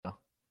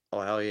Oh,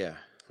 hell yeah.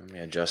 Let me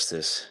adjust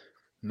this.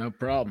 No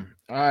problem.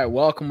 All right,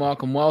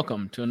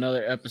 welcome to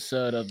another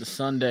episode of the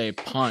Sunday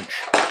Punch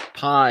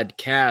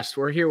podcast.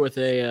 We're here with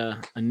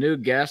a new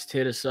guest.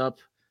 Hit us up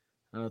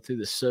through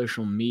the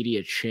social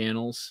media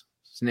channels.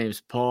 His name's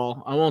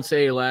Paul. I won't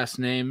say your last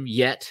name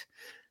yet,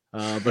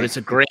 but it's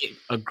a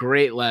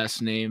great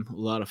last name. A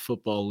lot of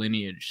football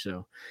lineage.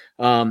 So,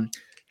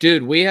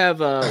 dude, we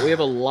have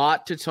a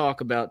lot to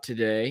talk about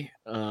today.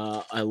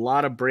 A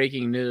lot of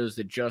breaking news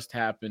that just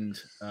happened,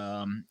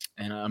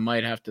 and I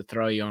might have to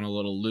throw you on a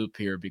little loop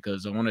here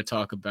because I want to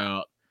talk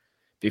about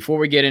before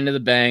we get into the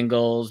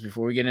Bengals,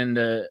 before we get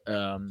into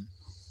the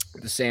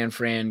San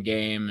Fran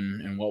game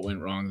and what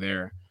went wrong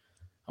there.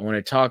 I want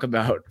to talk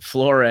about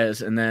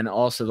Flores and then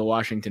also the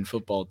Washington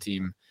football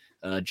team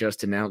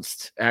just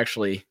announced,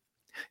 actually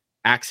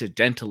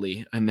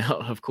accidentally,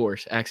 of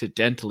course,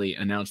 accidentally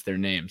announced their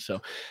name.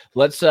 So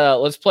let's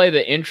play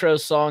the intro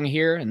song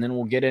here, and then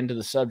we'll get into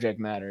the subject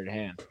matter at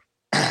hand.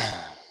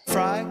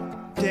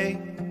 Friday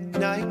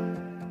night,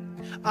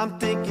 I'm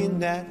thinking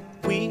that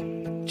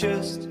we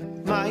just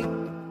might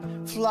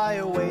fly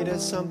away to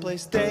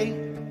someplace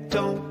they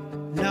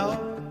don't know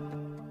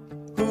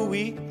who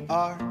we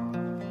are.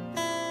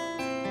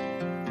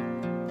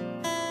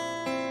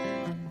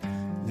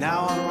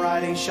 Now I'm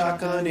riding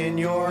shotgun in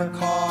your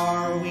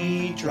car.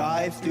 We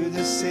drive through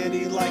the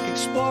city like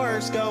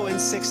explorers going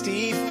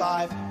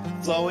 65.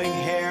 Flowing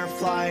hair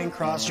flying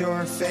across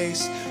your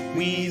face.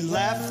 We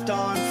left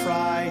on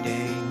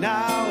Friday,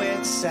 now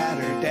it's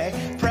Saturday.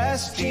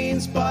 Pressed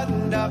jeans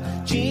buttoned up,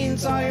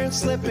 jeans iron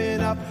slipping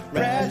up.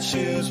 Red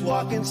shoes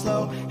walking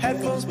slow,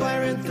 headphones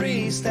blaring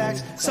 3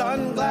 stacks.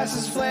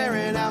 Sunglasses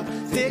flaring out,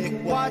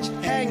 thick watch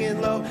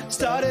hanging low.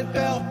 Studded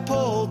belt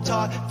pulled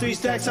taut, 3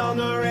 stacks on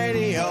the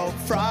radio.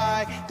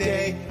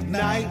 Friday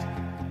night,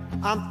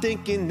 I'm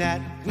thinking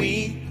that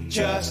we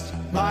just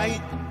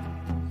might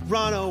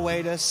run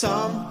away to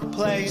some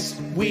place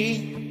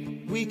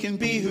we can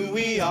be who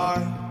we are.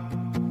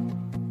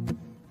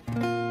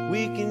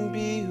 We can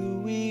be who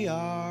we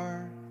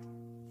are.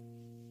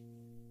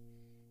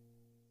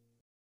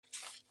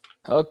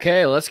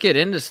 Okay, let's get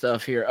into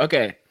stuff here.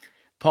 Okay,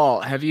 Paul,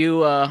 have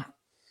you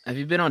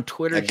been on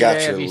Twitter I today?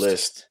 got your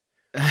list.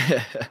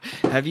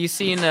 Have you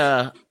seen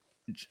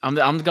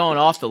I'm going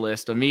off the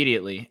list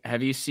immediately.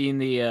 Have you seen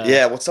the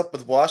Yeah, what's up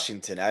with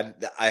Washington?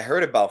 I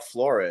heard about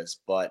Flores,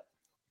 but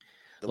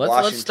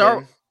let's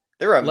start.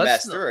 They're a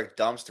mess. They're a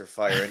dumpster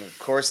fire, and of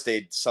course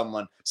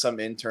some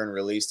intern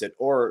released it,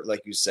 or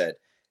like you said,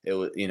 it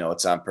was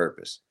it's on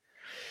purpose.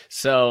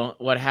 So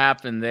what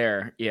happened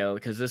there?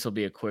 Because this will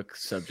be a quick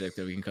subject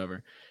that we can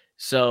cover.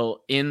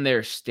 So in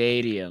their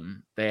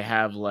stadium, they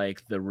have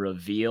like the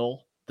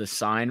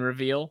sign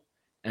reveal,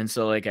 and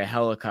so like a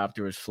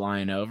helicopter was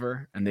flying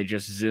over, and they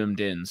just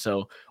zoomed in.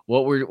 So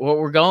what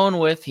we're going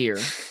with here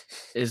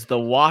is the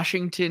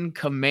Washington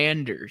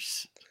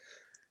Commanders.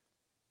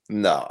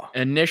 No.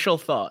 Initial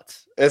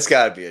thoughts. It's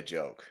got to be a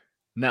joke.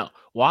 No.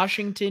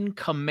 Washington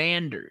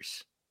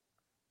Commanders.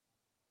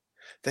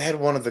 They had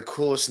one of the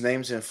coolest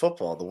names in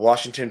football, the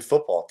Washington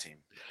football team.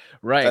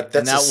 Right.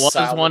 That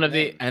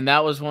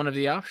was one of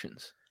the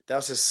options. That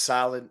was a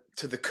solid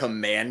to the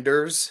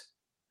Commanders.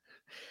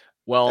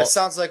 Well, that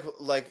sounds like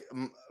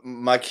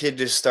my kid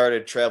just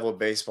started travel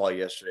baseball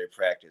yesterday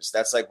practice.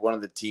 That's like one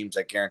of the teams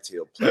I guarantee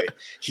he'll play.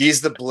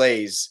 He's the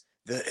Blaze.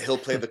 He'll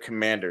play the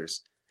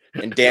Commanders.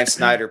 And Dan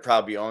Snyder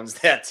probably owns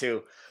that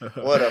too.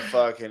 What a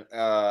fucking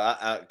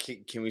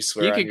can we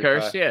swear? You can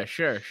curse, yeah,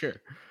 sure.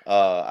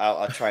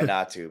 I'll try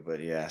not to,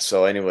 but yeah.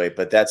 So anyway,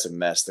 but that's a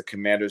mess. The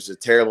Commanders is a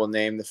terrible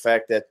name. The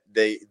fact that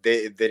they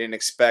didn't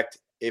expect,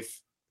 if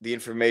the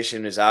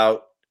information is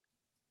out,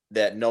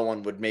 that no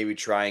one would maybe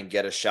try and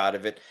get a shot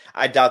of it.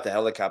 I doubt the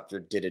helicopter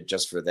did it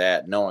just for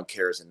that. No one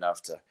cares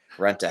enough to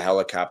rent a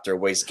helicopter,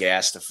 waste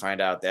gas to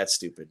find out that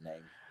stupid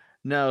name.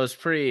 No, it's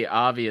pretty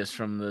obvious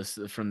from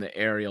the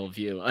aerial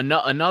view.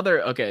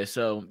 Okay,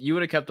 so you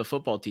would have kept the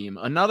football team.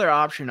 Another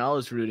option I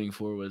was rooting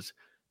for was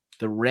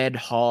the Red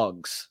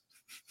Hogs.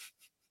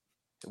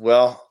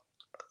 Well,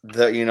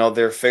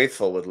 their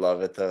faithful would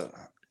love it.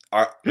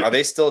 Are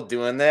they still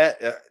doing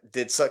that?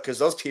 Because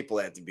those people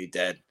had to be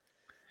dead.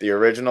 The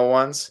original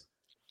ones.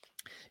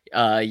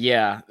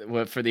 Yeah,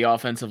 for the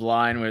offensive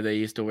line where they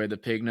used to wear the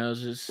pig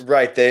noses.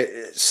 Right.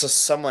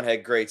 Someone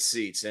had great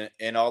seats.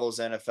 In all those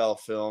NFL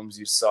films,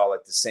 you saw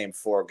like the same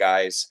 4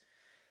 guys,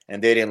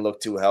 and they didn't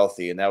look too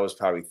healthy. And that was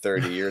probably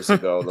 30 years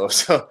ago.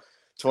 Those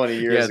 20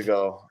 years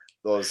ago,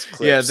 those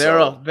clips. Yeah,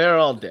 they're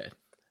all dead.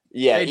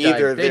 Yeah,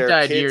 they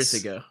died years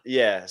ago.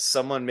 Yeah,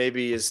 someone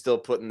maybe is still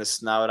putting the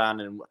snout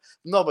on.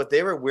 No, but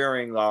they were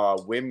wearing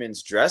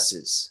women's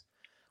dresses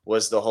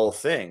was the whole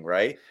thing,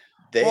 right?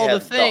 The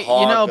thing,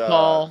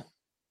 Paul,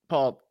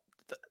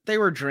 they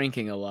were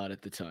drinking a lot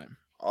at the time.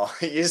 Oh,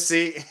 you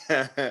see,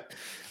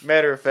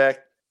 matter of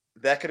fact,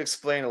 that could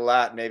explain a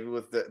lot, maybe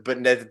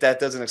but that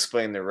doesn't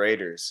explain the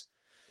Raiders.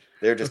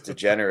 They're just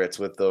degenerates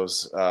with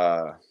those.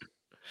 I'm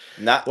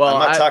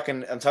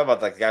talking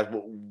about like guys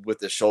with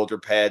the shoulder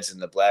pads and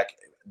the black.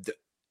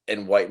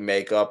 and white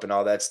makeup and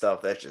all that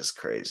stuff. That's just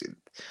crazy.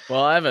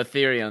 Well, I have a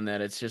theory on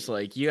that. It's just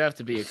like you have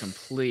to be a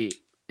complete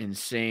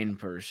insane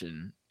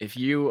person if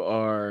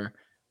you're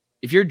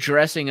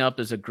dressing up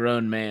as a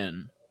grown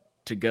man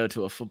to go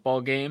to a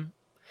football game.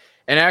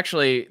 And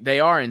actually, they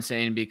are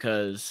insane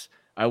because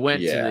I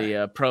went to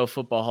the Pro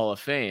Football Hall of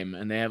Fame,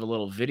 and they have a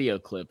little video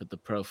clip at the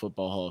Pro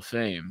Football Hall of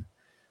Fame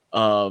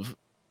of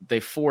they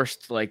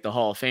forced like the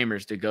Hall of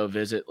Famers to go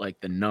visit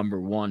like the number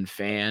one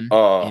fan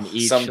in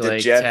each some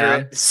like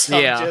degenerate,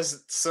 town.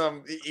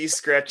 some he's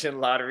scratching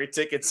lottery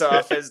tickets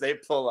off as they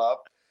pull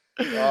up.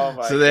 Oh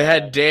my! So they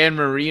had Dan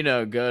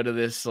Marino go to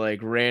this like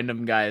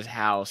random guy's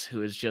house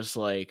who is just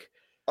like.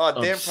 Oh,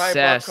 Dan probably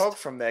bought coke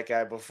from that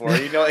guy before.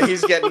 You know,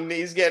 he's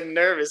getting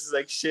nervous. He's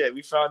like, shit,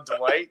 we found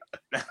Dwight.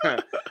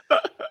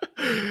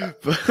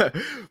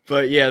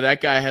 but yeah, that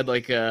guy had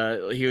like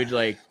he would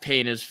like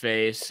paint his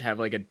face, have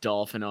like a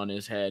dolphin on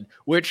his head,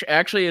 which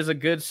actually is a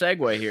good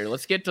segue here.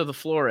 Let's get to the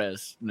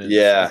Flores news.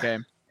 Yeah. Okay.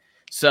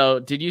 So,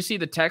 did you see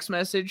the text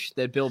message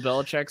that Bill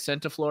Belichick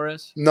sent to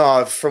Flores?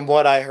 No, from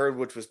what I heard,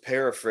 which was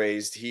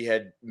paraphrased, he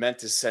had meant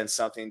to send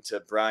something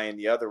to Brian,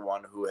 the other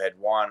one who had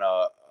won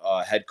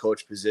a head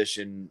coach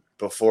position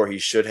before he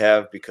should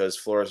have, because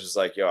Flores was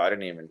like, yo, I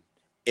didn't even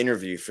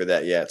interview for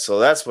that yet. So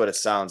that's what it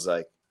sounds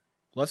like.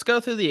 Let's go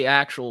through the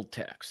actual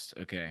text.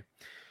 Okay.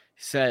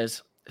 He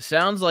says,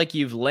 sounds like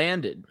you've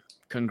landed.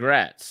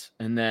 Congrats.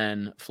 And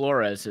then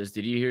Flores says,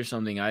 did you hear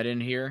something I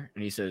didn't hear?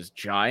 And he says,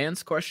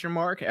 Giants, ?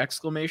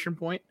 Exclamation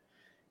point.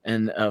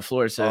 And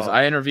Flores says,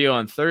 I interview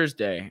on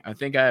Thursday. I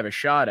think I have a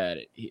shot at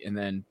it. And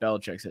then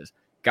Belichick says,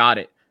 got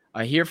it.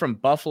 I hear from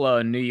Buffalo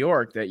and New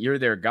York that you're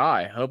their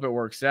guy. Hope it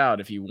works out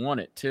if you want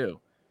it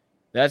too.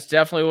 That's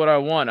definitely what I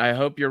want. I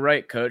hope you're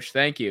right, coach.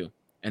 Thank you.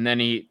 And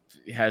then he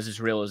has this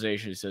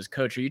realization. He says,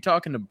 coach, are you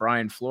talking to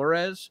Brian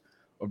Flores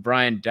or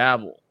Brian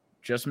Dabble?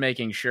 Just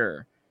making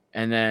sure.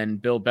 And then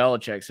Bill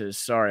Belichick says,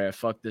 sorry, I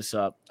fucked this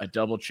up. I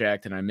double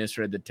checked and I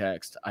misread the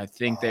text. I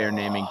think they are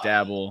naming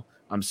Dabble.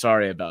 I'm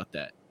sorry about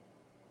that.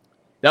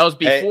 That was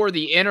before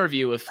the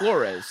interview with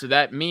Flores. So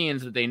that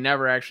means that they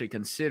never actually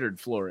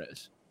considered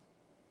Flores.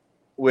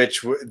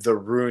 Which the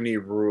Rooney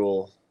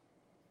rule.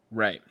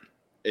 Right.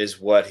 Is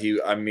what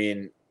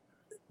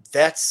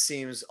that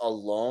seems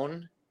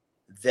alone.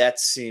 That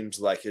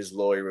seems like his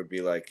lawyer would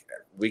be like,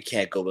 we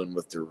can't go in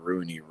with the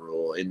Rooney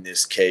rule in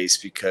this case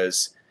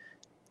because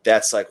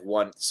that's like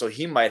one. So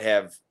he might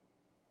have,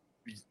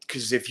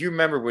 because if you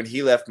remember when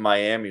he left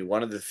Miami,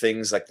 one of the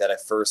things like that I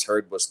first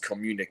heard was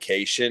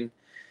communication.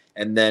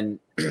 And then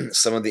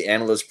some of the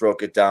analysts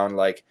broke it down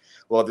like,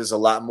 well, there's a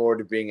lot more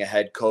to being a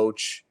head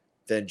coach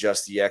than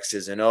just the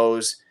X's and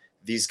O's.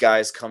 These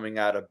guys coming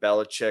out of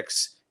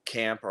Belichick's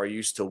camp are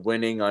used to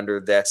winning under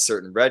that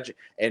certain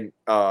and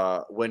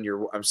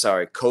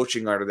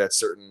coaching under that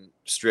certain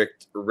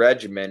strict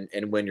regimen.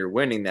 And when you're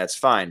winning, that's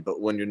fine.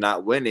 But when you're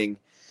not winning,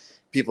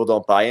 people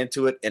don't buy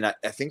into it. And I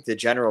think the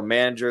general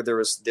manager, there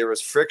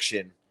was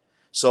friction.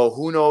 So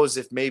who knows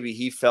if maybe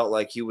he felt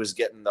like he was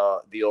getting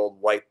the old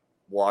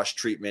whitewash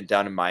treatment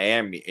down in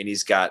Miami, and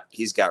he's got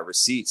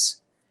receipts.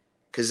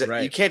 Because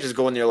you can't just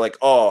go in there like,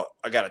 oh,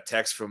 I got a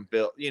text from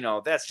Bill. You know,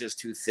 that's just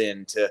too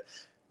thin to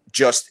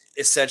just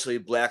essentially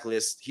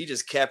blacklist. He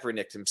just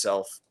Kaepernicked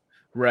himself.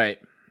 Right.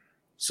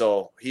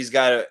 So he's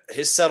got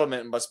his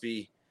settlement must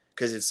be,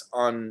 because it's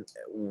on,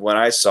 when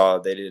I saw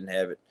they didn't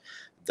have it,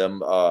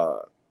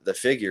 the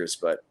figures,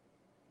 but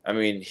I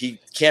mean, he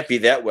can't be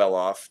that well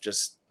off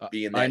just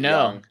being that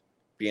young.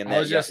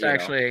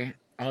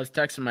 I was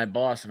texting my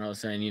boss and I was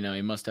saying,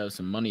 he must have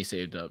some money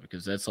saved up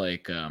because that's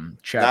like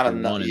chapter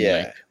one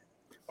in like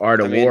Art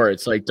of War.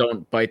 It's like,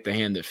 don't bite the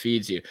hand that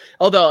feeds you.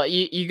 Although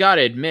you got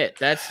to admit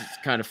that's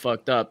kind of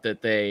fucked up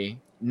that they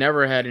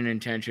never had an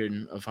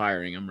intention of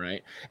hiring him,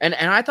 right? And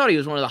I thought he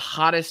was one of the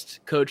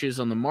hottest coaches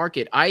on the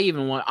market. I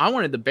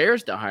wanted the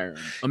Bears to hire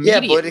him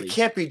immediately. Yeah, but it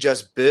can't be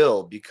just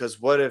Bill, because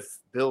what if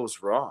Bill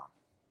was wrong?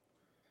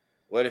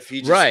 What if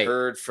he just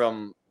heard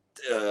from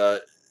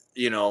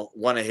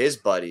one of his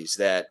buddies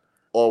that,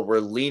 we're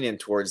leaning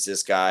towards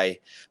this guy,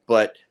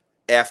 but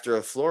after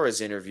a Flores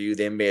interview,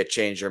 they may have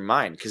changed their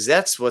mind, because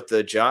that's what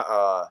the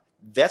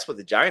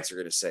Giants are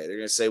going to say. They're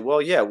going to say,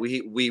 well, yeah,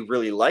 we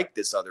really like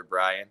this other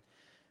Brian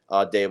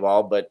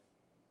Daboll, but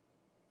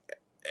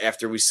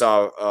after we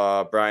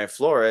saw Brian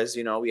Flores,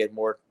 we had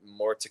more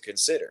to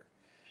consider.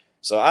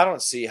 So I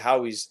don't see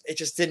how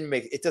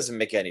it doesn't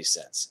make any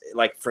sense.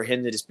 Like for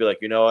him to just be like,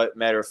 you know what,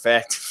 matter of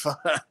fact,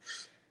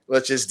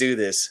 let's just do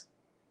this.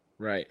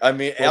 Right. I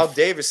mean, Al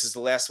Davis is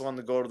the last one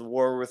to go to the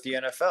war with the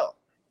NFL.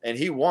 And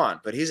he won,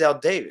 but he's Al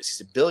Davis.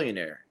 He's a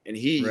billionaire, and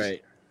he's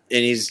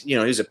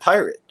a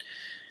pirate.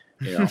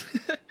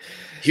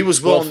 He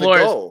was willing to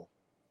go.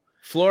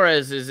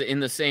 Flores is in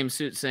the same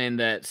suit saying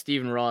that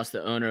Stephen Ross,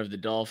 the owner of the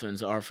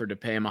Dolphins, offered to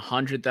pay him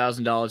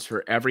 $100,000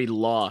 for every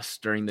loss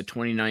during the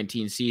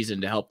 2019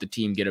 season to help the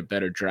team get a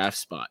better draft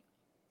spot.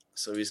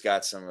 So he's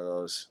got some of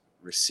those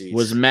receipts.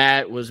 Was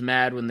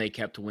mad when they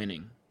kept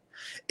winning.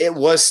 It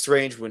was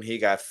strange when he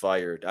got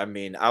fired. I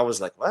mean, I was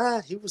like,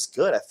 "What? He was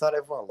good. I thought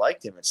everyone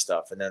liked him and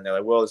stuff." And then they're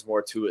like, "Well, there's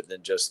more to it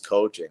than just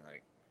coaching."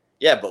 Like,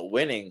 Yeah, but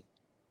winning,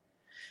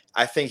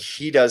 I think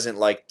he doesn't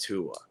like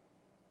Tua.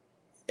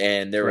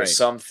 And there was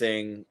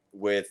something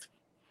with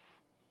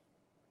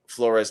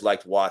Flores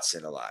liked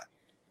Watson a lot,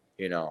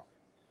 you know.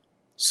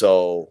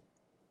 So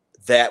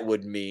that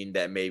would mean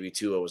that maybe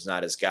Tua was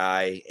not his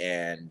guy,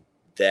 and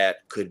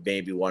that could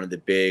maybe one of the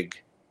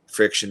big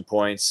friction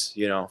points,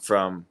 you know,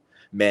 from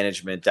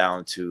management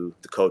down to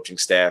the coaching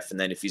staff. And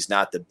then if he's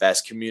not the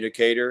best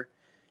communicator,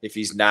 if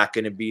he's not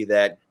going to be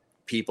that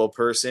people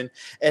person,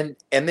 and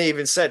they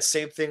even said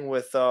same thing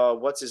with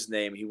what's his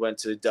name? He went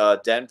to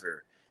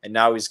Denver, and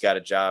now he's got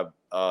a job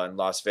in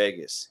Las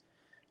Vegas.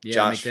 Yeah,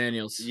 Josh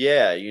McDaniels.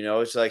 Yeah, you know,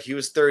 it's like he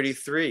was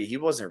 33. He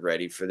wasn't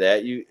ready for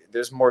that.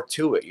 There's more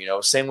to it, you know.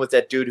 Same with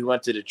that dude who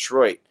went to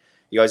Detroit.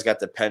 He always got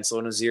the pencil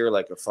in his ear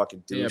like a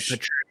fucking douche. Yeah,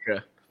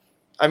 Patricia.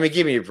 I mean,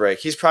 give me a break.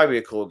 He's probably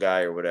a cool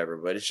guy or whatever,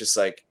 but it's just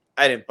like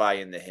I didn't buy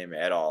into him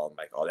at all. I'm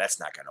like, oh, that's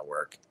not going to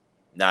work.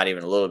 Not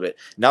even a little bit.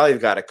 Now they've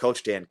got a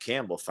coach, Dan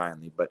Campbell,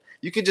 finally, but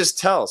you could just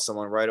tell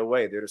someone right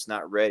away they're just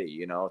not ready,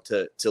 you know,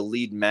 to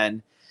lead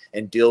men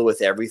and deal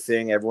with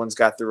everything. Everyone's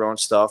got their own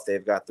stuff.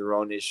 They've got their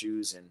own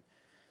issues, and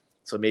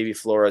so maybe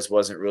Flores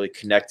wasn't really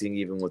connecting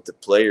even with the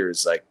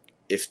players. Like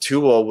if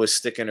Tua was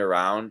sticking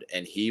around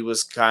and he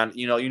was kind of,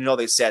 you know,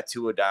 they sat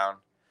Tua down,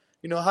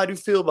 you know, how do you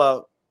feel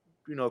about,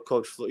 you know,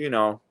 Coach, you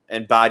know,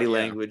 and body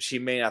language. He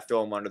may not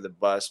throw him under the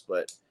bus,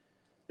 but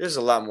there's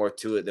a lot more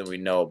to it than we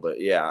know. But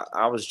yeah,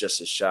 I was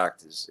just as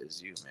shocked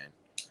as you, man.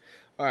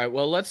 All right,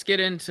 well, let's get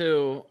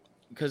into,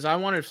 because I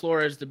wanted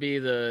Flores to be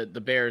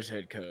the Bears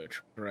head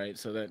coach, right?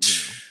 So that, you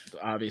know,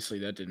 obviously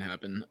that didn't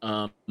happen.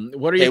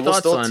 What are your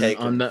thoughts on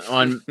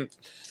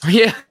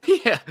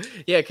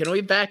yeah? Can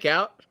we back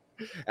out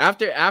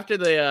after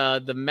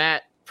the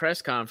Matt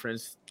press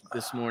conference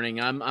this morning?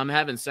 I'm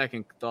having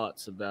second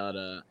thoughts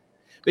about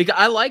because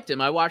I liked him.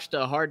 I watched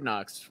Hard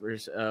Knocks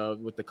with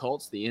the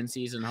Colts, the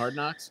in-season Hard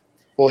Knocks.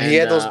 Well, he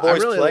had those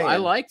boys playing. I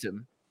liked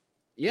him.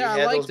 Yeah,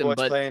 I liked him,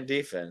 but playing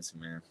defense,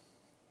 man.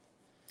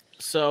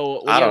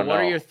 So, what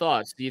are your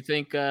thoughts? Do you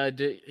think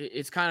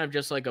it's kind of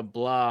just like a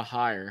blah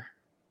hire?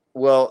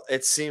 Well,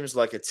 it seems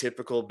like a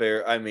typical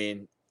Bear. I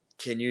mean,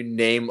 can you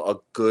name a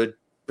good,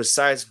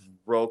 besides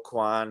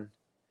Roquan,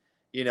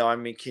 you know, I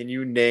mean, can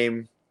you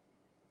name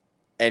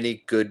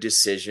any good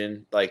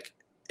decision, like,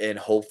 and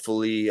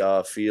hopefully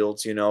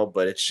Fields, you know,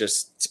 but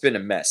it's been a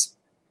mess.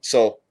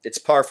 So it's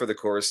par for the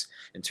course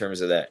in terms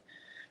of that.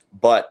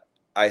 But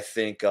I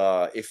think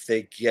if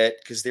they get,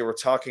 because they were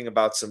talking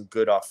about some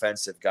good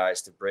offensive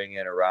guys to bring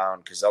in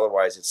around, because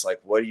otherwise it's like,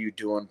 what are you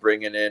doing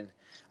bringing in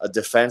a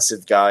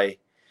defensive guy,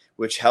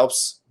 which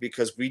helps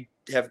because we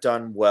have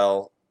done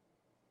well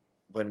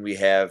when we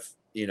have,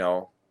 you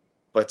know,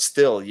 but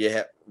still,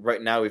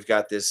 right now we've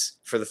got this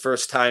for the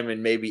first time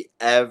in maybe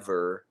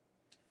ever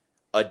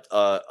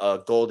a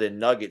golden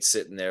nugget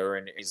sitting there,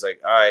 and he's like,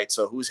 all right,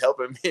 so who's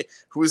helping me?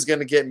 Who's going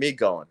to get me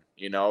going?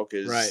 You know,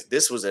 because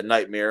this was a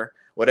nightmare.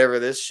 Whatever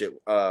this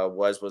shit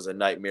was a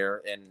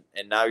nightmare,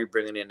 and now you're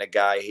bringing in a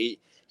guy.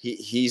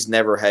 He's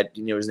never had,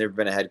 you know, he's never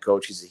been a head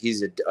coach.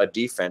 He's a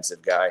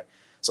defensive guy,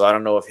 so I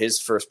don't know if his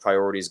first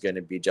priority is going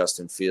to be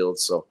Justin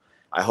Fields. So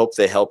I hope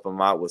they help him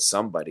out with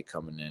somebody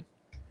coming in.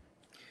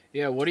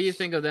 Yeah, what do you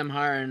think of them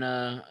hiring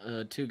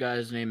two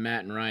guys named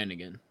Matt and Ryan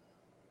again?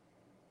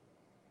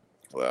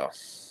 Well,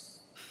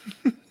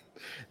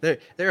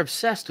 they're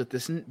obsessed with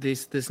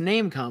this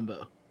name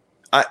combo.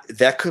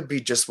 That could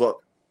be just what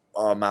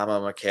Mama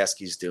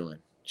McCaskey's doing.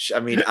 I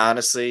mean,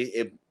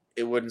 honestly,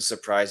 it wouldn't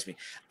surprise me.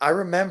 I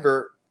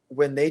remember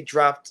when they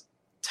dropped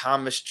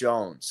Thomas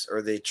Jones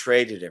or they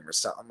traded him or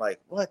something. I'm like,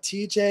 what,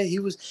 TJ?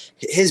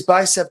 His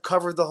bicep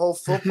covered the whole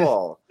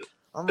football.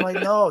 I'm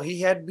like, no, we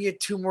had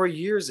 2 more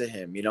years of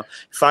him. You know,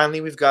 finally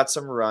we've got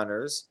some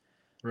runners.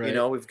 Right. You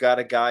know, we've got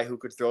a guy who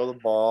could throw the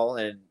ball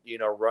and, you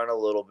know, run a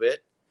little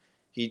bit.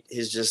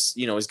 He's just,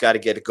 you know, he's got to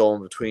get it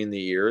going between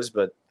the ears,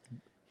 but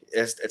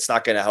it's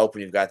not going to help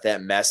when you've got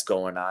that mess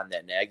going on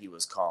that Nagy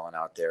was calling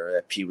out there,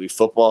 that Pee Wee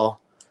football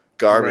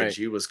garbage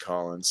he was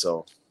calling.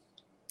 So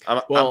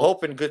I'm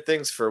hoping good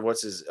things for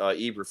what's his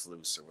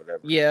Eberflus or whatever.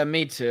 Yeah,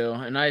 me too.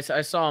 And I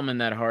saw him in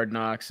that Hard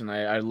Knocks, and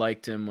I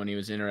liked him when he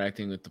was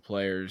interacting with the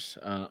players.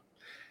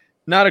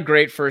 Not a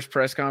great first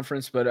press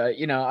conference, but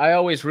you know, I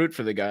always root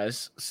for the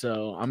guys,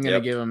 so I'm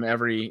going to give him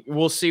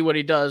we'll see what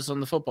he does on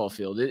the football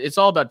field. It's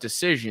all about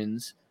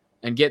decisions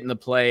and getting the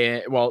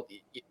play. Well,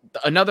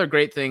 another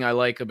great thing I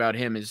like about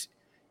him is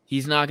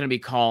he's not going to be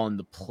calling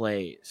the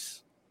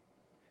plays.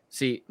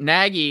 See,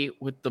 Nagy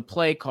with the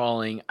play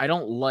calling, I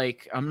don't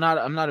like. I'm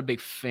not a big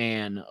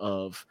fan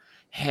of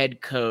head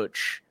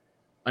coach.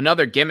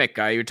 Another gimmick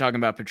guy. You're talking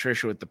about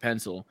Patricia with the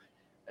pencil.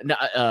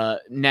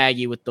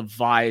 Nagy with the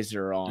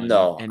visor on.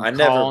 No, and I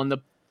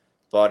never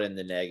bought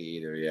into Nagy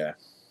either. Yeah,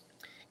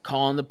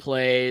 calling the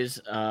plays,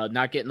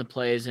 not getting the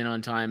plays in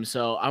on time.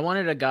 So I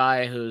wanted a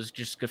guy who's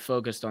just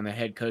focused on the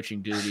head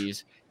coaching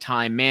duties,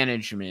 time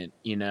management,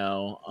 you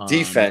know,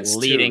 defense,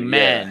 leading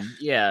men,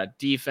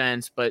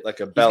 defense. But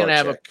like a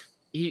Belichick.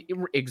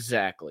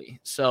 Exactly.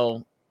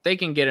 So they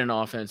can get an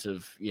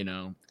offensive, you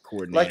know,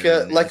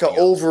 coordinator. Like a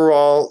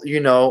overall,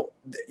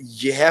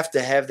 you have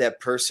to have that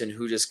person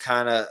who just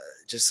kind of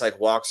just like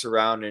walks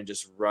around and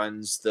just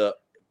runs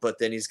but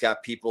then he's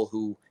got people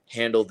who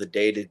handle the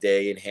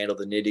day-to-day and handle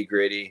the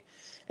nitty-gritty,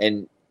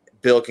 and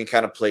Bill can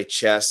kind of play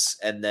chess,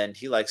 and then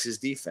he likes his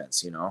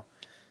defense,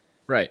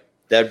 Right.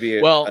 That'd be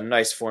a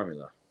nice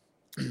formula.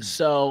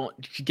 So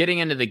getting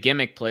into the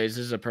gimmick plays,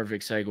 this is a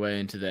perfect segue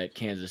into that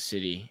Kansas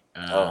City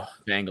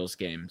Bengals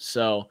game.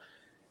 So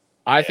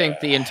I think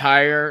the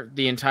entire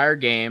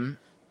game,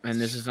 and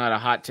this is not a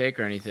hot take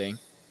or anything,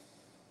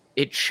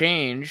 it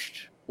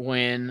changed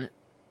when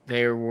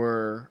they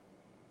were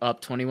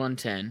up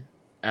 21-10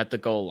 at the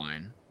goal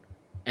line,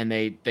 and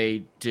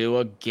they do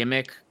a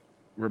gimmick,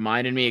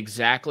 reminded me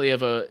exactly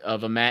of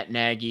a Matt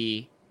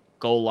Nagy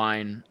goal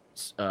line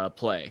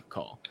play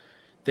call.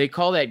 They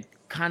call that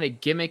kind of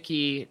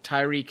gimmicky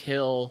Tyreek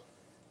Hill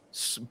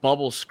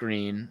bubble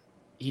screen.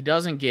 He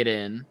doesn't get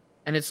in,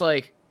 and it's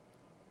like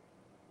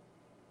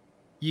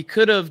you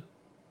could have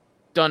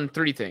done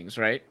three things,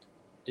 right?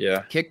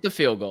 Yeah. Kick the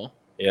field goal.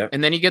 Yeah.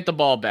 And then you get the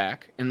ball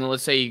back, and then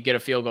let's say you get a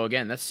field goal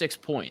again. That's 6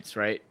 points,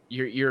 right?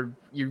 You've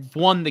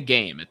won the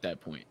game at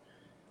that point.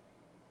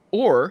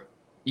 Or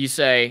you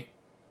say,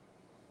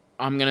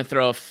 I'm gonna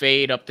throw a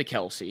fade up to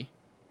Kelsey.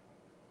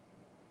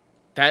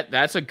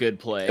 That's a good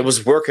play. It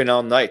was working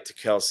all night to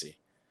Kelsey.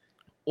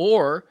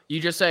 Or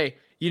you just say,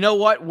 you know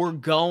what? We're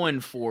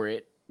going for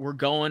it. We're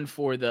going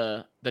for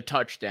the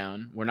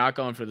touchdown. We're not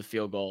going for the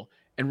field goal,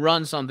 and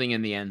run something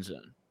in the end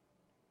zone.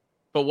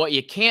 But what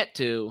you can't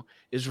do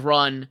is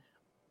run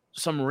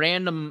some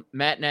random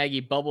Matt Nagy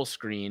bubble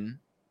screen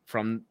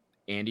from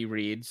Andy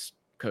Reid's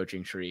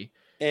coaching tree.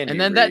 And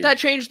then that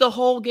changed the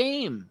whole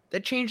game.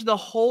 That changed the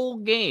whole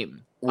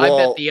game. Well,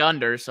 I bet the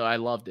under, so I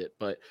loved it.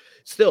 But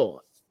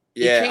still,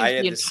 yeah, it changed I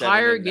had the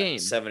entire game.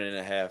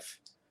 7.5.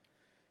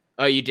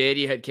 Oh, you did?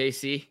 You had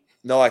KC?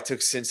 No, I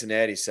took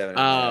Cincinnati 7.5.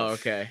 Oh,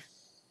 okay.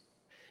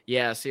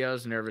 Yeah, see, I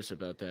was nervous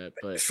about that.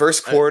 But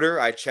first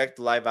quarter, I checked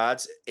the live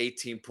odds,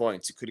 18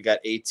 points. You could have got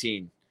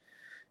 18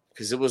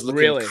 because it was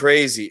looking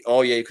crazy.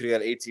 Oh, yeah, you could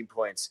have got 18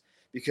 points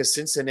because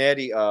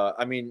Cincinnati,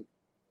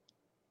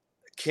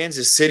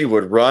 Kansas City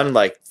would run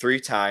like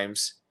 3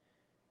 times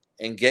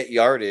and get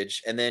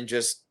yardage, and then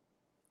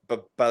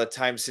but by the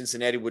time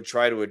Cincinnati would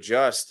try to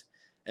adjust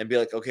and be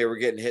like, okay, we're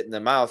getting hit in the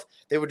mouth,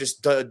 they would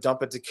just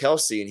dump it to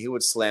Kelsey, and he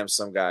would slam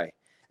some guy.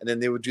 And then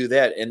they would do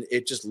that, and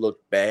it just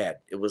looked bad.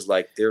 It was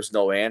like there's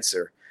no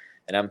answer.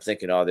 And I'm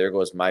thinking, oh, there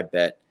goes my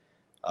bet.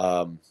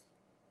 And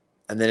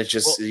then it's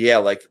just,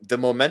 like the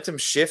momentum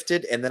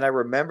shifted. And then I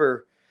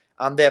remember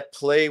on that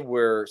play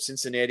where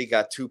Cincinnati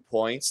got 2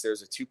 points,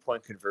 there's a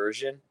 2-point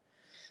conversion.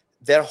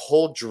 That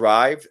whole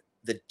drive,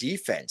 the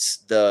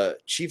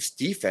Chiefs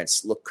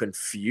defense looked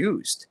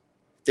confused.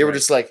 They were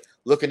just like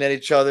looking at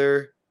each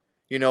other,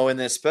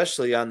 and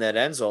especially on that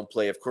end zone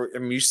play. Of course, I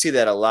mean, you see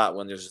that a lot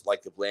when there's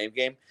like the blame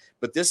game,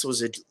 but this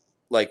was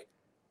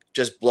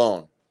just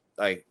blown.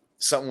 Like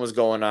something was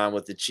going on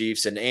with the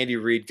Chiefs, and Andy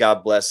Reid,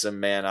 God bless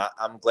him, man.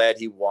 I'm glad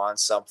he won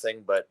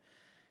something, but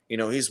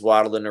he's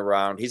waddling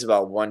around. He's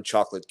about one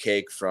chocolate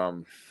cake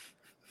from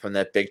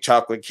that big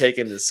chocolate cake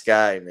in the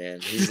sky, man.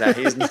 He's not.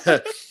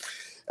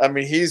 I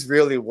mean, he's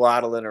really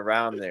waddling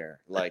around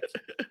there. Like,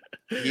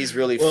 he's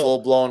really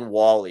full-blown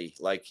Wall-E,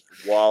 like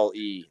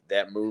Wall-E,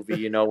 that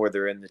movie, where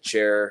they're in the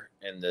chair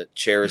and the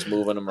chair is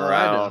moving them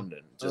around.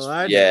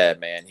 And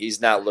man, he's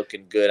not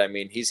looking good. I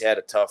mean, he's had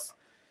a tough,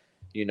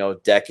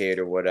 decade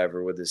or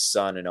whatever with his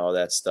son and all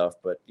that stuff.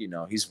 But,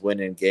 he's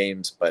winning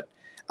games. But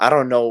I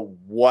don't know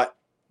what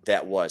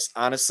that was.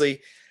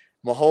 Honestly,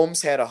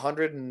 Mahomes had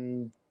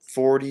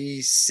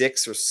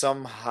 146 or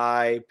some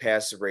high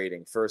passer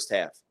rating first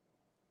half.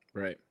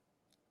 Right.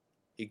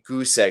 He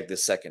goose-egged the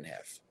second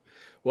half.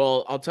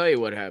 Well, I'll tell you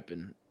what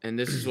happened. And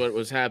this is what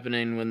was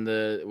happening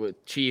with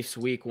Chiefs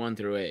week 1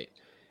 through 8.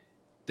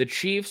 The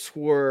Chiefs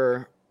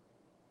were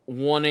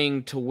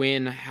wanting to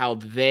win how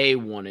they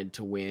wanted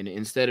to win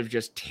instead of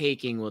just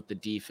taking what the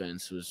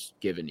defense was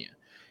giving you.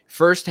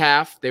 First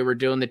half, they were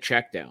doing the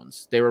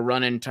checkdowns. They were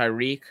running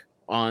Tyreek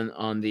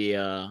on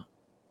the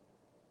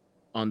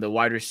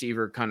wide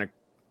receiver, kind of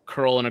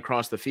curling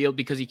across the field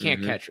because he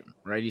can't catch him,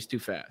 right? He's too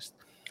fast.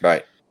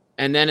 Right.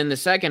 And then in the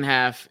second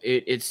half,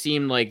 it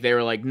seemed like they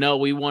were like, no,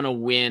 we want to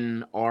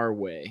win our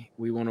way.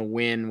 We want to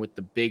win with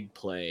the big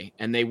play.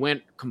 And they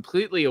went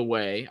completely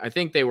away. I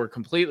think they were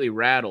completely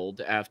rattled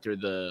after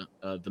the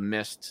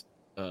missed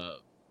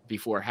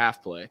before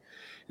half play.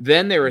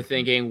 Then they were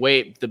thinking,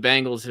 wait, the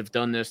Bengals have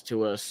done this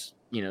to us,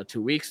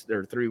 2 weeks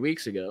or 3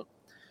 weeks ago.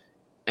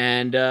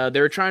 And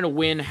they were trying to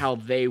win how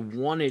they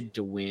wanted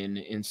to win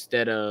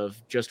instead of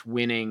just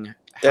winning.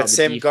 That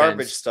same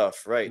garbage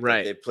stuff, right?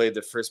 Right. They played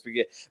the first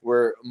beginning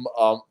where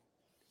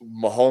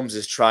Mahomes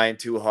is trying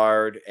too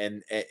hard,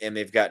 and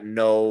they've got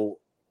no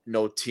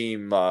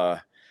team.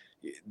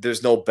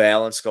 There's no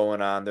balance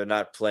going on. They're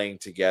not playing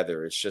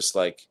together. It's just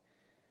like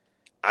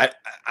I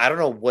don't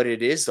know what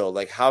it is though.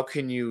 Like, how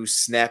can you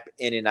snap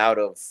in and out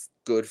of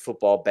good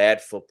football,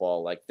 bad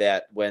football like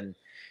that when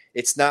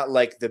it's not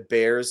like the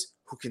Bears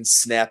who can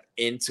snap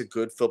into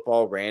good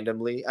football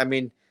randomly. I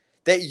mean,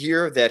 that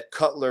year that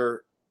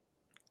Cutler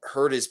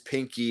hurt his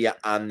pinky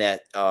on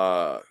that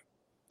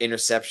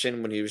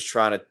interception when he was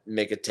trying to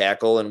make a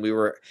tackle and we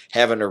were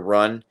having to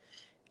run.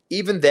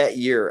 Even that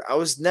year, I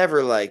was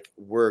never like,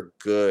 we're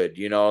good,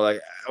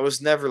 like I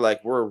was never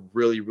like, we're a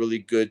really, really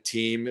good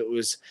team. It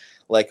was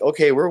like,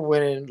 okay, we're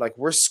winning, like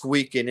we're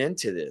squeaking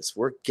into this.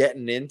 We're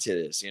getting into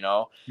this,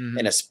 Mm-hmm.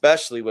 and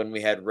especially when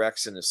we had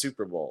Rex in the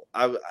Super Bowl.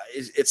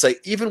 It's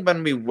like, even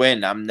when we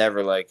win, I'm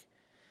never like,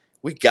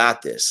 we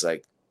got this.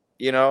 Like,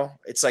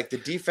 it's like the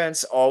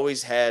defense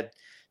always had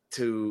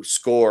to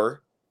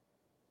score.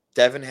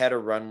 Devin had to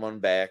run one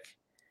back.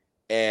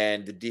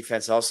 And the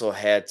defense also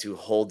had to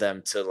hold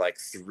them to like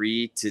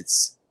 3 to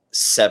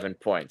 7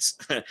 points.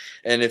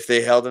 And if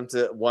they held them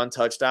to one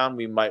touchdown,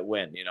 we might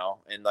win,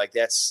 and like,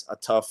 that's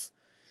tough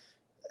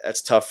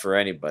for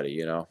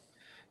anybody,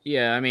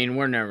 Yeah, I mean,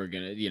 we're never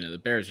going to, the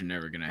Bears are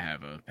never going to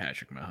have a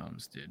Patrick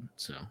Mahomes, dude.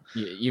 So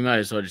you might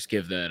as well just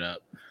give that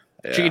up.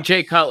 Yeah.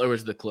 Jay Cutler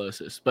was the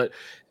closest. But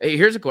hey,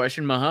 here's a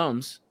question.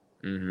 Mahomes,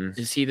 Mm-hmm.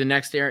 is he the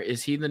next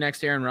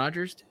Aaron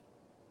Rodgers?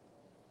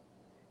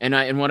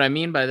 And what I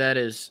mean by that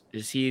is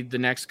he the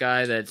next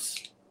guy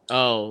that's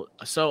so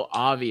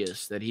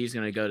obvious that he's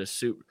going to go to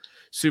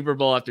Super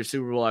Bowl after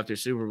Super Bowl after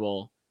Super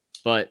Bowl?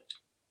 But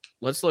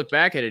let's look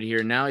back at it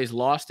here. Now he's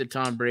lost to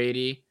Tom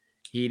Brady.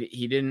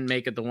 He didn't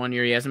make it the one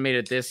year. He hasn't made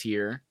it this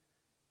year.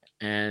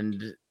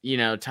 And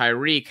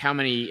Tyreek, how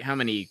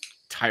many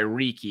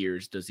Tyreek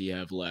years does he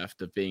have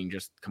left of being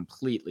just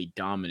completely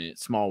dominant,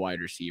 small wide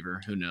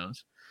receiver? Who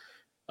knows?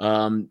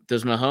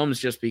 Does Mahomes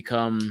just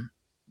become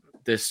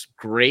this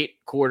great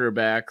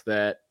quarterback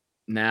that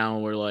now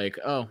we're like,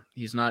 oh,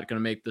 he's not going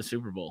to make the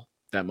Super Bowl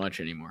that much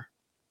anymore?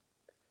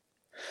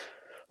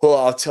 Well,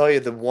 I'll tell you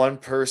the one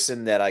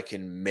person that I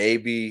can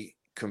maybe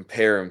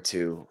compare him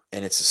to,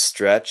 and it's a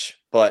stretch,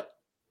 but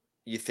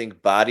you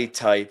think body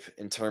type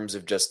in terms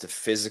of just the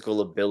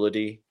physical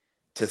ability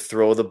to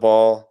throw the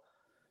ball,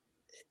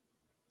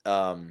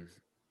 to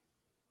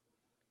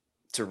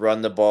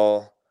run the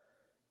ball.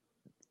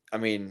 I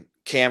mean,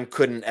 Cam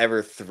couldn't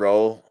ever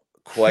throw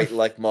quite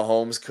like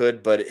Mahomes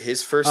could, but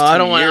his first 2 years. I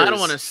don't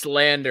want to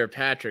slander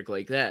Patrick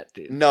like that,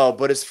 dude. No,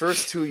 but his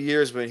first 2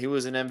 years when he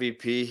was an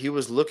MVP, he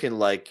was looking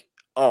like,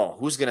 oh,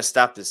 who's gonna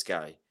stop this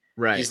guy?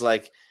 Right. He's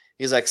like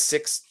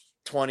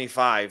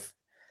 6'25",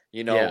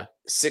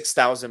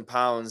 6,000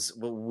 pounds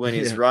when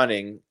he's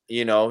running.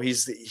 He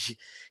was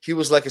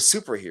like a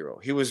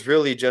superhero. He was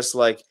really just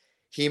like,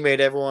 he made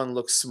everyone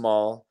look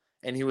small.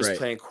 And he was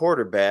playing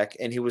quarterback,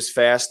 and he was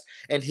fast,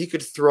 and he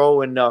could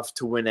throw enough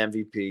to win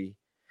MVP,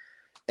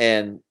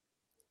 and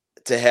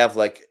to have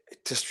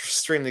to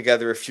string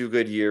together a few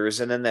good years.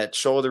 And then that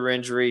shoulder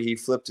injury, he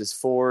flipped his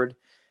forward.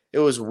 It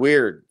was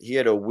weird. He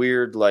had a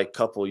weird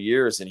couple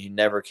years, and he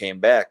never came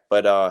back.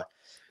 But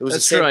it was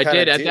That's true. I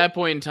did at that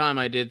point in time.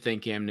 I did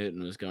think Cam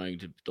Newton was going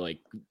to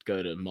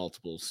go to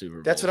multiple Super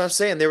Bowls. That's what I'm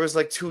saying. There was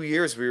 2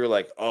 years where you were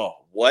like, oh,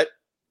 what?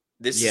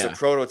 This is a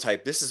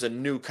prototype. This is a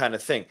new kind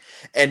of thing.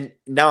 And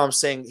now I'm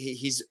saying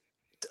he's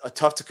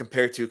tough to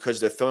compare to because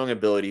of their throwing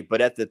ability.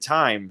 But at the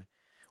time,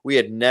 we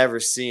had never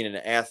seen an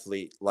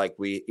athlete like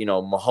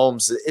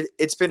Mahomes.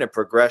 It's been a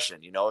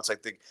progression. It's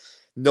like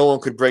no one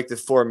could break the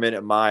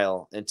 4-minute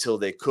mile until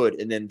they could.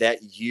 And then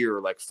that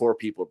year, 4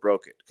 people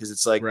broke it because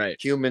it's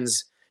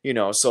humans,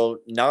 so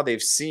now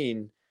they've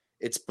seen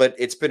but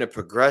it's been a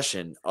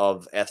progression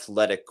of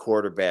athletic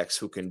quarterbacks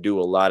who can do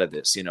a lot of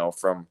this,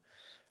 from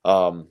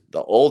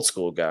the old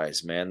school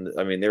guys, man.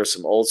 I mean, there were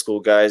some old school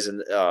guys,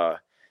 and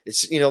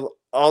it's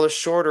all the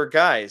shorter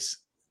guys.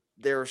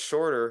 They were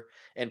shorter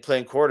and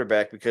playing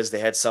quarterback because they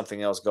had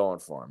something else going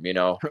for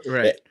them.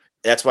 Right.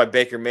 That's why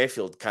Baker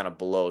Mayfield kind of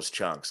blows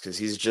chunks because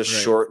he's just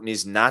short and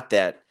he's not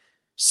that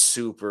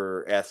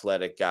super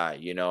athletic guy.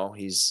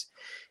 He's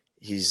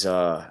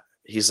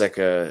like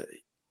a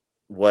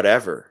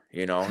whatever.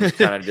 He's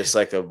kind of just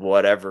like a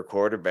whatever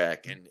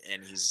quarterback, and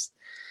he's.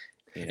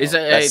 This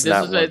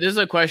is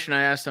a question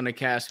I asked on a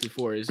cast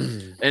before.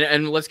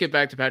 And let's get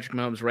back to Patrick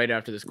Mahomes right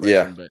after this question.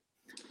 Yeah. But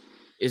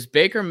is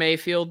Baker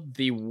Mayfield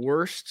the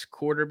worst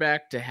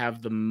quarterback to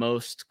have the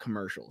most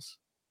commercials?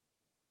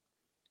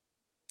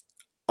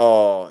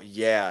 Oh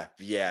yeah,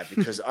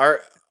 because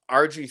our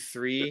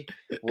RG3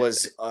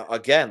 was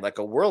again like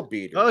a world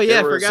beater. Oh yeah,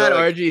 I forgot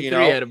RG3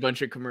 had a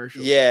bunch of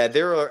commercials. Yeah,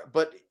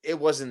 but it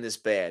wasn't this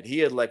bad. He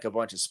had a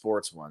bunch of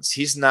sports ones.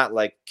 He's not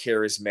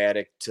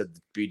charismatic to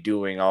be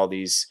doing all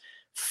these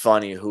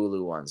funny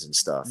Hulu ones and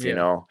stuff,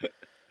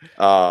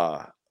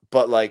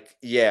 but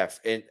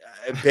and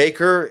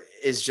Baker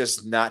is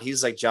just not.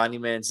 He's like Johnny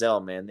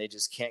Manziel, man. They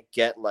just can't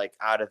get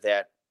out of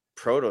that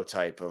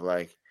prototype of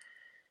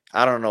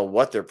I don't know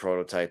what their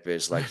prototype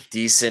is,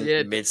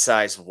 decent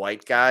mid-sized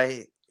white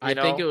guy. I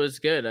think it was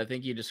good. I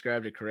think you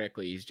described it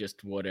correctly. He's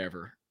just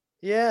whatever.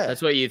 Yeah,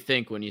 that's what you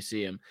think when you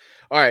see him.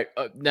 All right,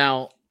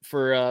 now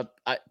for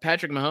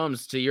Patrick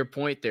Mahomes, to your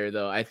point there,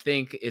 though, I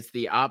think it's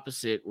the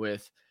opposite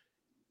with.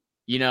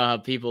 How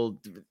people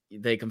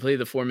they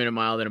completed the 4-minute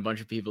mile, then a bunch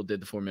of people did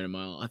the 4-minute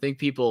mile. I think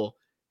people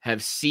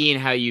have seen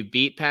how you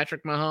beat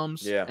Patrick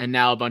Mahomes. Yeah. And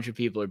now a bunch of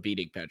people are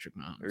beating Patrick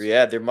Mahomes.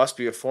 Yeah, there must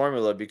be a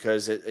formula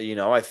because,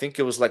 I think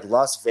it was like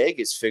Las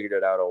Vegas figured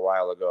it out a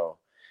while ago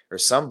or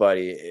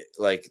somebody.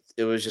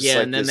 It was just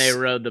and then they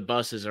rode the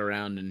buses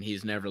around and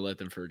he's never let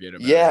them forget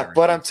about it. Yeah,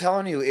 but I'm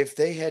telling you, if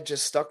they had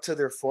just stuck to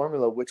their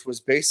formula, which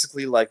was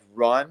basically like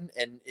run,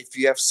 and if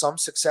you have some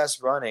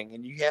success running,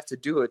 and you have to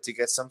do it to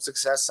get some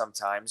success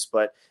sometimes,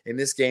 but in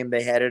this game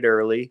they had it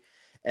early,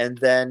 and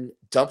then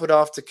dump it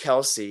off to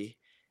Kelsey.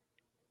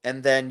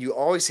 And then you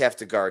always have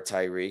to guard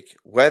Tyreek,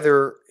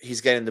 whether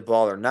he's getting the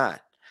ball or not.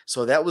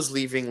 So that was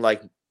leaving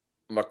like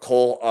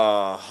McCole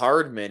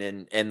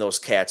Hardman and those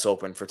cats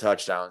open for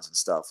touchdowns and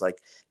stuff. Like,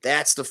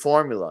 that's the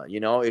formula.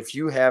 If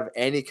you have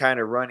any kind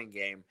of running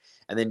game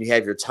and then you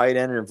have your tight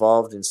end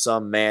involved in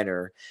some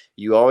manner,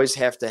 you always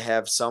have to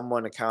have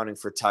someone accounting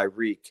for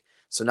Tyreek.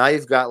 So now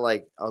you've got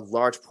like a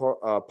large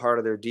part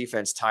of their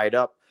defense tied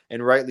up,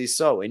 and rightly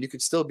so. And you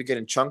could still be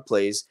getting chunk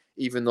plays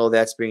even though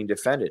that's being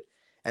defended.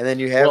 And then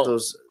you have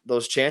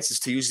those chances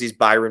to use these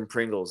Byron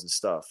Pringles and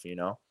stuff,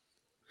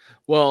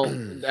 Well,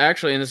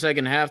 actually, in the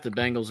second half, the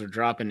Bengals are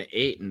dropping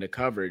 8 into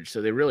coverage,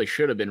 so they really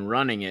should have been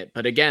running it.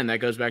 But again, that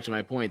goes back to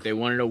my point. They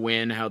wanted to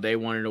win how they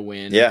wanted to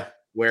win. Yeah.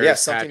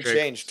 Whereas something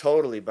changed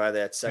totally by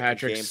that second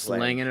Patrick's game plan.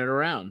 slinging it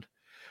around.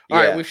 All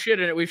right, we've shit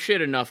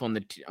enough on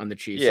the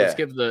Chiefs. Yeah. Let's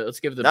give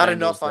the not Bengals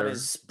enough on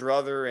his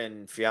brother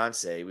and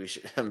fiance.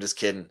 I'm just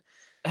kidding.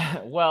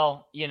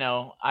 Well,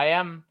 I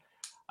am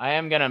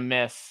gonna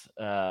miss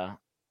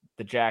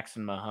the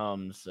Jackson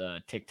Mahomes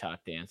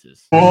TikTok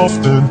dances.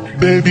 Often,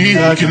 baby,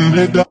 I can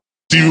let the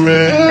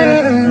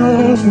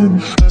often.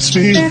 Let's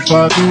see if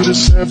I do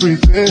this every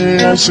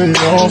day. I say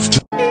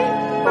often.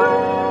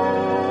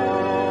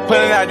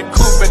 Pulling out the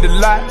coupe at the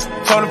lot,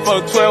 Tony for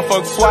 12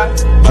 for SWAT,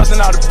 busting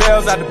all the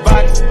bells out the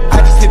box. I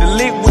just hit a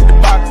lick with the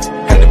box,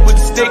 had to put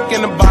the stick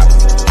in the box.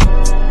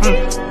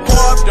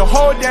 Pour up the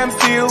whole damn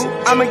seal,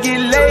 I'ma get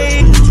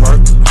laid.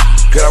 Twerk,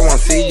 girl, I wanna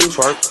see you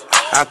twerk.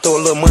 I throw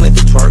a little money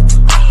to twerk.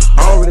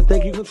 I don't really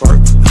think you can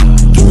twerk.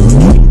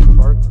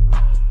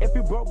 If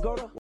you broke, go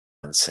to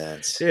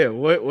nonsense. Yeah,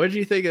 what did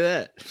you think of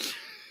that?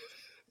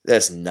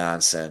 That's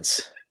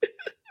nonsense.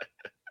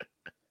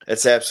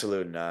 It's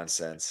absolute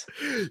nonsense.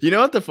 You know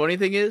what the funny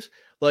thing is?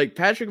 Like,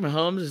 Patrick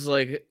Mahomes is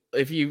like,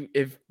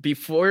 if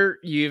before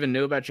you even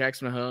knew about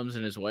Jackson Mahomes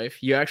and his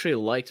wife, you actually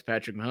liked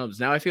Patrick Mahomes.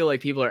 Now I feel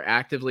like people are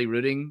actively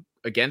rooting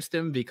against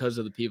him because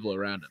of the people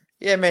around him.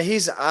 Yeah, man,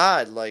 he's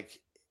odd. Like,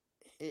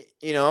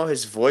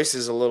 his voice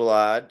is a little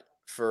odd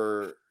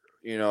for,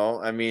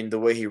 the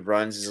way he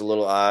runs is a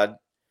little odd.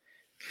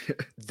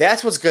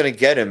 That's what's going to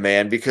get him,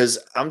 man, because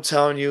I'm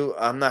telling you,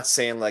 I'm not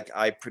saying like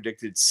I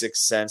predicted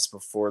Sixth Sense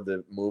before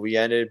the movie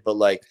ended, but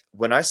like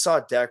when I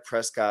saw Dak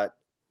Prescott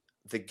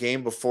the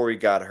game before he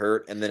got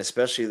hurt, and then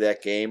especially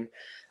that game,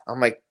 I'm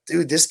like,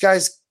 dude, this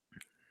guy's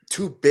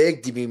too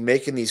big to be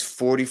making these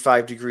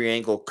 45-degree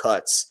angle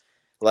cuts.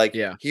 Like,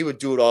 he would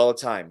do it all the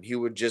time. He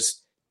would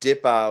just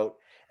dip out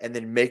and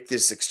then make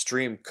this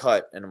extreme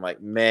cut. And I'm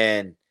like,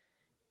 man,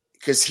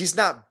 because he's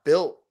not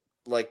built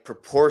like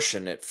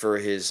proportionate for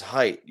his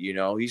height,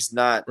 he's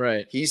not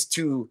right. He's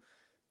too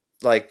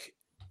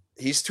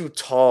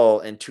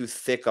tall and too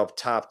thick up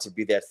top to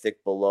be that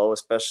thick below,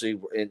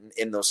 especially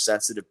in those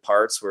sensitive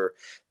parts where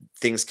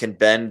things can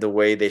bend the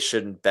way they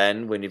shouldn't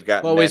bend when you've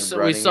got we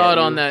saw it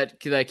on that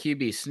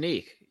QB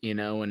sneak,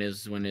 when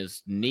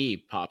his knee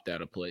popped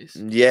out of place.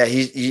 Yeah,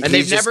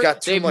 they've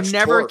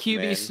never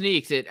QB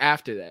sneaked it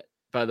after that.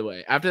 By the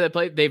way, after that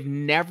play, they've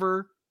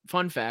never.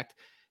 Fun fact.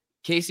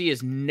 Casey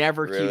has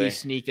never QB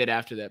sneaked it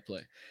after that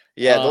play.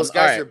 Yeah, those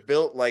guys are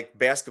built like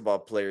basketball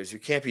players. You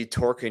can't be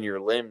torquing your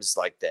limbs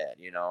like that,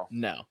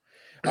 No. All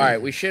right,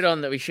 we shit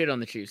on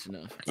the Chiefs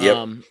enough.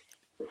 Yep.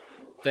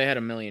 They had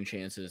a million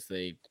chances.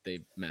 They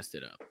messed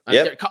it up.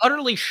 Yep. They're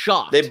utterly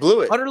shocked. They blew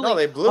it.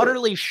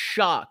 Utterly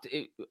shocked.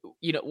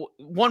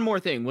 One more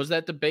thing. Was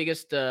that the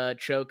biggest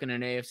choke in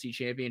an AFC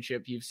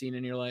championship you've seen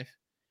in your life?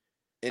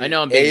 I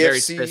know I'm being very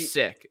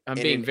specific.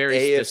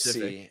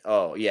 Specific.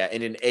 Oh, yeah.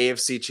 In an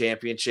AFC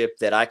championship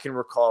that I can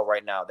recall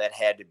right now, that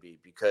had to be,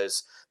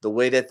 because the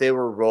way that they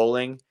were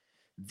rolling,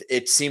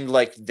 it seemed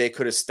like they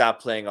could have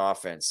stopped playing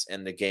offense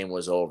and the game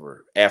was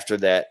over after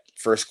that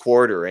first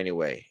quarter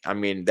anyway. I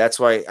mean, that's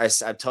why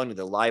I'm telling you,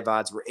 the live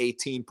odds were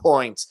 18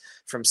 points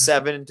from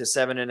 7 to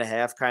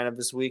 7.5 kind of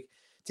this week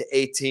to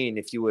 18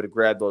 if you would have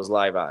grabbed those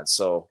live odds.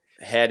 So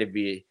it had to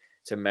be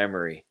to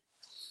memory.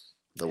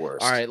 The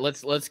worst. All right,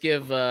 let's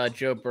give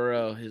Joe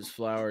Burrow his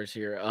flowers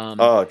here.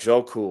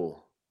 Joe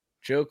Cool.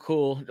 Joe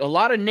Cool. A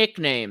lot of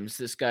nicknames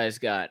this guy's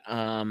got.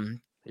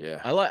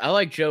 Yeah. I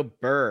like Joe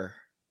Burr.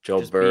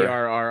 Joe Burr.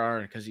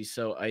 BRRR, because he's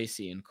so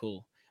icy and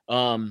cool.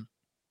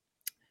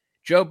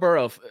 Joe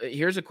Burrow.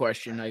 Here's a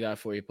question I got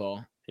for you,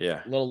 Paul.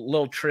 Yeah.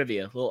 Little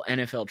trivia, little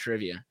NFL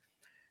trivia.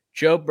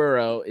 Joe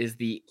Burrow is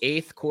the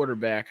 8th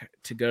quarterback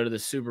to go to the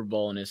Super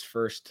Bowl in his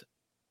first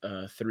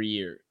 3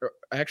 years.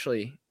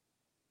 Actually,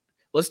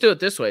 let's do it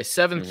this way.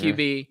 7th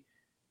QB.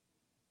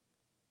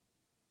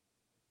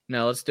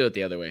 No, let's do it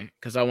the other way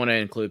because I want to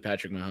include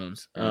Patrick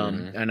Mahomes.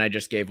 And I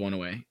just gave one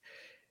away.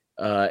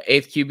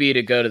 Eighth QB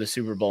to go to the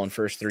Super Bowl in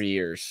first 3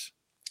 years.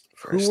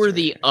 Who were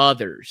the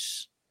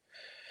others?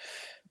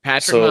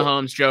 Patrick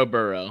Mahomes, Joe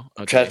Burrow.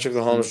 Okay. Patrick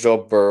Mahomes, Joe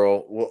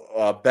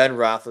Burrow, Ben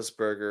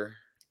Roethlisberger.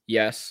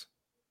 Yes.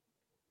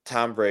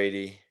 Tom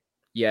Brady.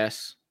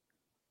 Yes.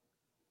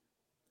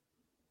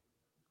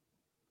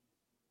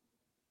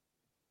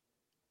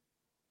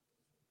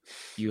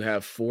 You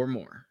have 4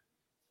 more.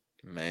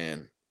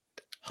 Man.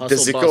 Hustle,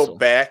 Does it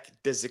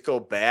go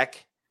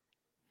back?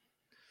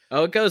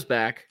 Oh, it goes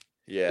back.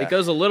 Yeah. It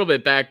goes a little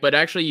bit back, but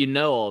actually you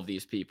know all of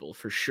these people.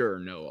 For sure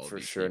know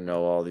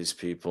all these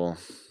people.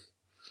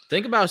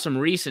 Think about some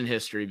recent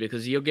history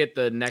because you'll get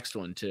the next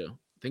one too.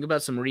 Think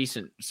about some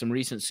recent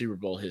Super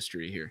Bowl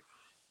history here.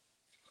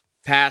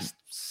 Past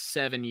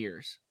 7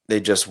 years. They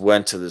just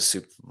went to the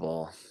Super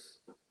Bowl.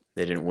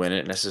 They didn't win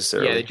it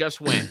necessarily. Yeah, they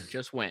just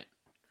went.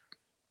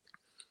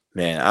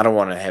 Man, I don't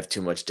want to have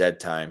too much dead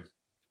time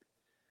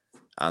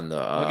on the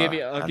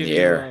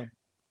air.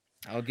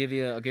 I'll give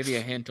you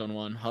a hint on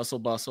one. Hustle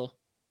bustle.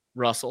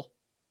 Russell.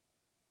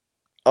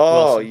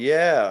 Oh, Wilson.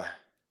 Yeah.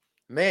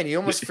 Man, you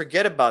almost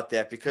forget about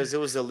that because it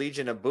was the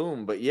Legion of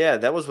Boom. But yeah,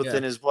 that was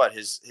within his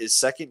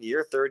second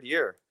year, third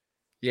year.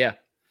 Yeah.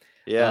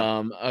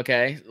 Yeah.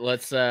 Okay.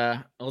 Let's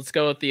go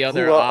with the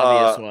other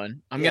obvious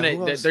one.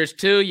 There's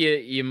 2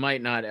 you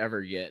might not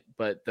ever get,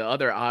 but the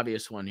other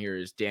obvious one here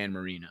is Dan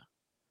Marino.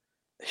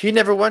 He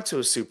never went to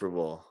a Super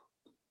Bowl.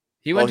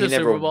 He went to a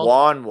Super Bowl. Never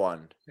won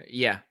one.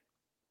 Yeah.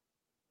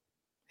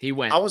 He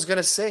went. I was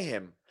gonna say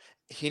him.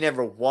 He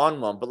never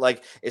won one, but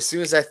like as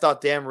soon as I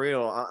thought Dan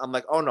Marino, I'm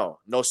like, oh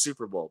no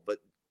Super Bowl. But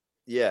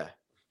yeah,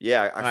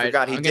 I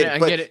forgot he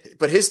did.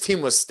 But his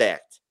team was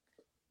stacked.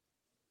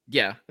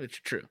 Yeah, it's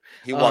true.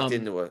 He walked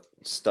into a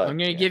stud. I'm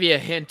gonna give you a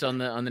hint on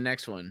the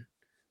next one.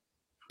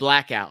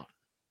 Blackout.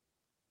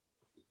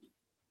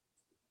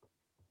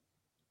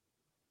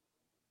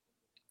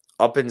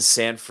 Up in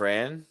San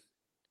Fran.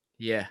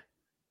 Yeah.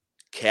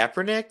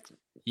 Kaepernick.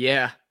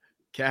 Yeah.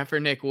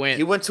 Kaepernick went.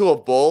 He went to a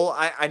bowl.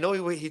 I know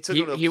he took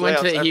him to the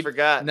playoffs. I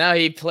forgot. No,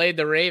 he played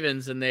the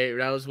Ravens, and that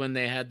was when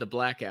they had the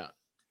blackout.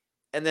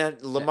 And then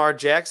Lamar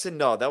Jackson.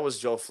 No, that was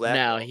Joe Flacco.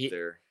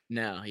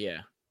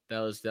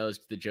 That was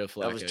the Joe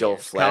Flacco. That was Joe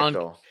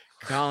Flacco.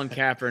 Colin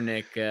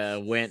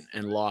Kaepernick went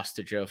and lost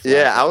to Joe Flacco.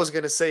 Yeah, I was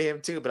gonna say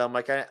him too, but I'm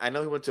like, I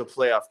know he went to a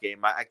playoff game.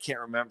 I can't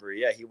remember.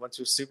 Yeah, he went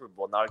to a Super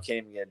Bowl. Now he can't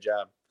even get a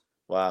job.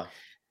 Wow.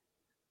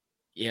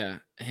 Yeah,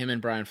 him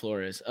and Brian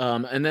Flores.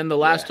 And then the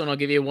last one, I'll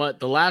give you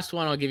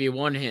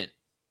one hint.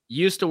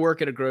 Used to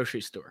work at a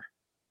grocery store.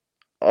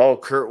 Oh,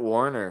 Kurt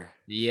Warner.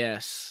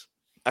 Yes.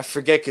 I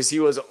forget because he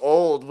was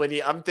old when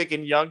I'm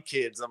thinking young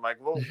kids. I'm like,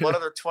 well, what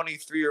other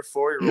 23 or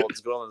 4-year-olds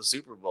going to the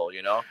Super Bowl,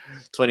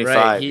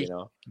 25, right,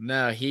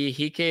 No,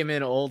 he came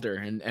in older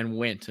and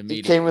went immediately.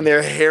 He came in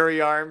there,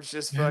 hairy arms,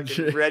 just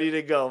fucking ready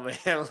to go,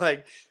 man.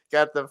 Like, he's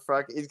got the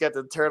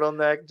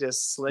turtleneck,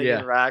 just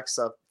slinging rocks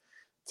up.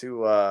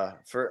 So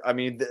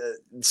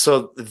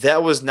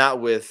that was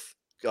not with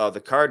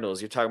the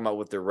Cardinals. You're talking about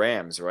with the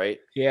Rams, right?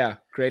 Yeah,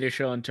 greatest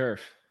show on turf.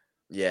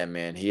 Yeah,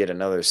 man, he had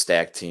another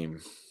stacked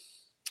team.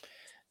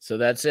 So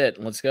that's it.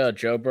 Let's go.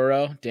 Joe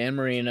Burrow, Dan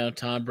Marino,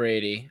 Tom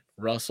Brady,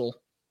 Russell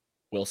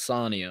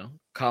Wilsonio,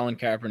 Colin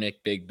Kaepernick,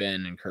 Big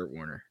Ben, and Kurt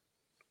Warner.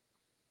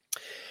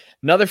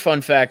 Another fun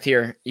fact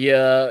here.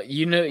 Yeah,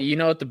 you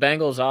know what the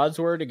Bengals' odds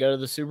were to go to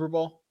the Super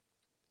Bowl?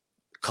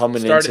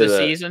 Coming start into of the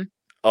season?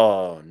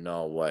 Oh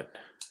no, what?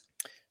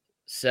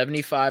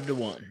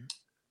 75-1.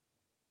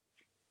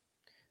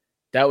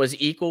 That was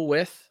equal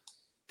with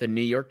the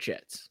New York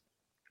Jets.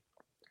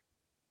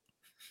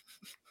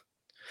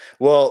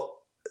 Well,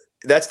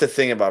 that's the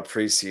thing about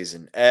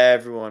preseason.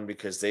 Everyone,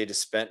 because they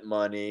just spent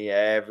money,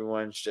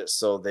 everyone's just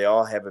so they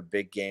all have a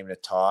big game to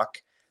talk.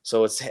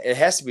 So it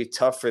has to be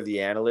tough for the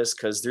analysts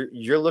because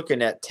you're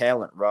looking at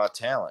talent, raw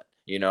talent,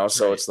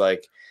 So right. It's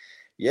like,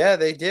 yeah,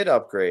 they did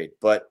upgrade,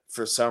 but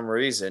for some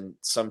reason,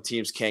 some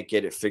teams can't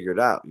get it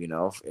figured out. In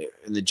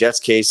the Jets'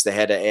 case, they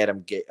had an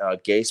Adam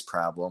Gase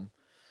problem,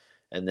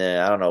 and then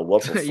I don't know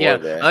what before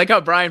that. I like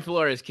how Brian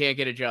Flores can't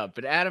get a job,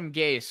 but Adam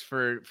Gase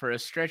for a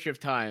stretch of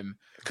time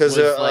was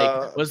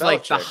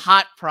like the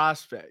hot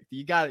prospect.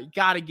 You got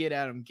to get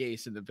Adam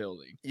Gase in the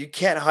building. You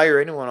can't hire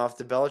anyone off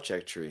the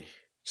Belichick tree.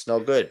 It's no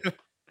good.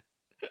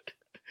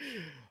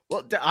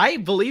 Well, I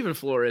believe in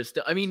Flores.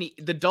 I mean,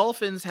 the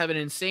Dolphins have an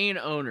insane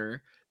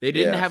owner. They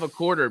didn't have a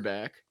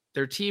quarterback.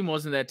 Their team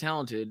wasn't that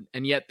talented,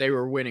 and yet they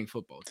were winning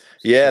football games.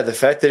 Yeah, the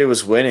fact that he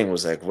was winning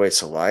was like, wait,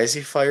 so why is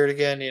he fired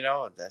again?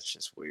 That's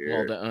just weird.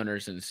 Well, the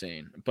owner's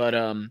insane. But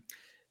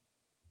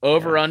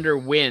over-under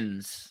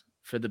wins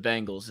for the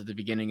Bengals at the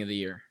beginning of the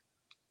year.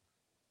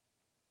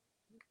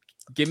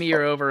 Give me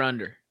your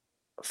over-under.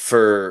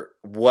 For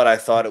what I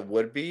thought it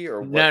would be?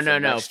 Or what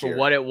No. For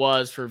what it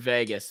was for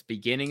Vegas,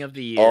 beginning of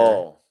the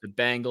year, the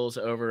Bengals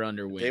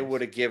over-under wins. They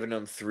would have given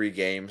them 3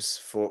 games,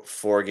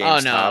 4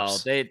 games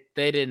tops. They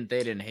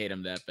didn't hate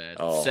him that bad.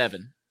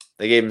 7.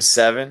 They gave him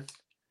 7?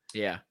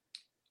 Yeah.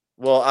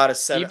 Well, out of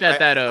 7. You bet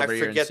that over. I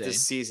forget the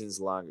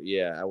season's longer.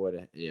 Yeah, I would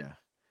have. Yeah.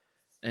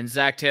 And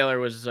Zach Taylor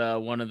was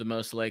one of the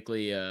most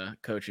likely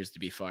coaches to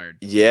be fired.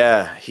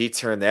 Yeah, he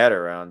turned that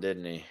around,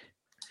 didn't he?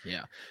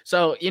 Yeah.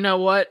 So you know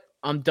what?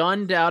 I'm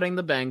done doubting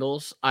the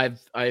Bengals.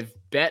 I've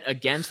bet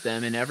against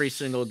them in every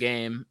single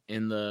game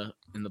in the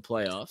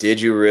playoffs. Did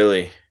you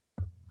really?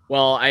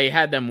 Well, I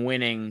had them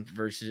winning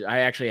versus. I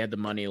actually had the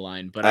money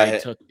line, but I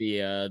took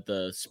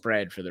the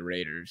spread for the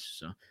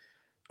Raiders.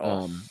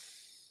 So,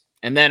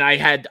 and then I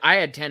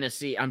had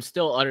Tennessee. I'm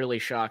still utterly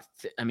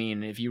shocked. I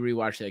mean, if you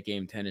rewatch that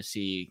game,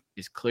 Tennessee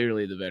is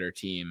clearly the better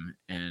team.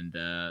 And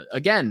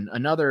again,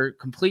 another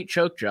complete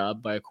choke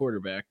job by a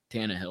quarterback,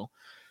 Tannehill,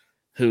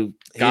 who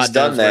God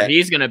knows where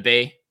he's going to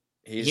be.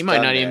 He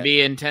might not even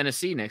be in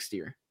Tennessee next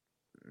year.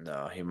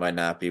 No, he might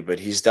not be, but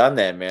he's done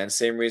that, man.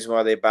 Same reason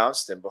why they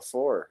bounced him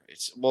before.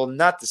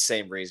 Not the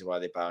same reason why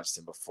they bounced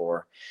him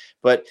before,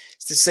 but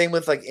it's the same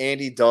with like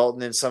Andy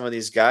Dalton and some of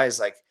these guys.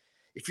 Like,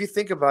 if you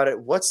think about it,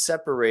 what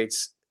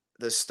separates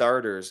the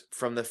starters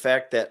from the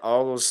fact that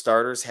all those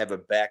starters have a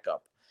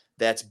backup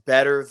that's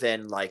better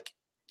than like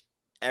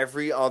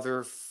every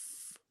other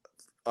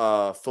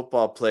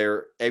football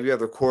player, every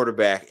other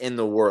quarterback in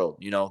the world?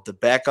 You know, the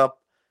backup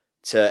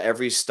to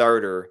every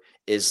starter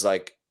is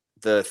like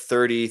the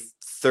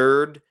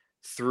 33rd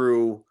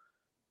through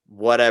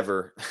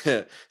whatever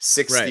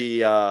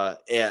 60 right.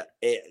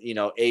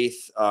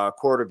 8th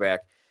quarterback,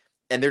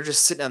 and they're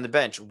just sitting on the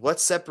bench. What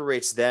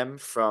separates them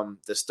from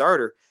the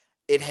starter?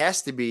 It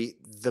has to be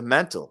the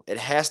mental. It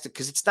has to,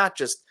 because it's not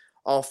just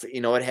all,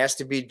 it has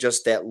to be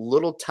just that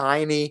little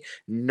tiny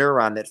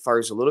neuron that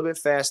fires a little bit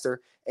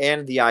faster,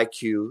 and the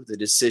IQ, the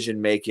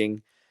decision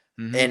making.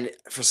 Mm-hmm. And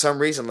for some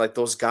reason, like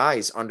those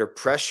guys under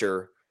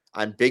pressure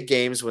on big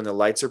games when the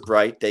lights are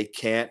bright, they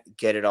can't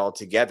get it all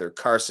together.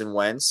 Carson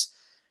Wentz,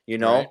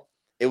 right.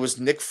 It was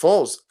Nick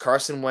Foles.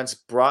 Carson Wentz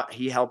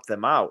he helped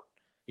them out,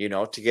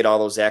 to get all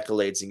those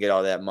accolades and get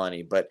all that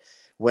money. But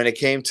when it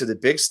came to the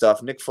big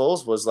stuff, Nick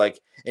Foles was like,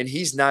 and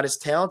he's not as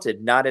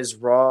talented, not as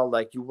raw,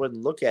 like you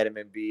wouldn't look at him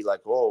and be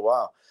like, oh,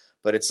 wow.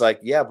 But it's like,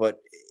 yeah, but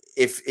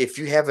if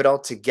you have it all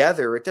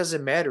together, it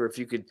doesn't matter if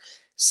you could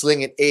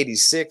sling it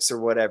 86 or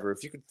whatever.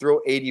 If you could throw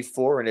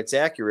 84 and it's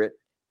accurate,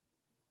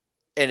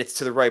 and it's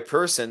to the right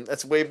person,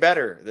 that's way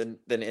better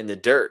than in the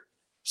dirt.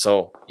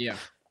 So, yeah.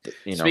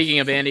 Speaking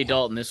of Andy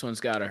Dalton, this one's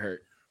got to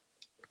hurt.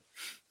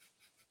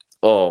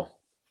 Oh,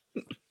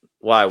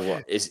 why?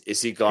 What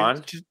is he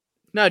gone?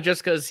 No,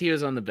 just because he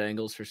was on the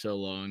Bengals for so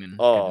long and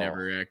could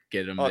never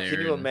get him there.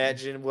 Can you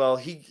imagine? Well,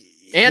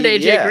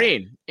 AJ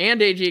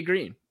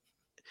Green.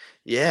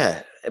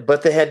 Yeah,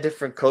 but they had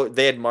different coach.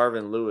 They had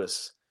Marvin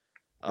Lewis.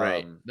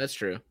 Right, that's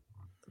true.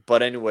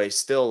 But anyway,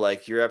 still,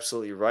 like, you're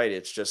absolutely right.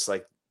 It's just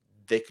like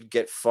they could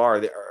get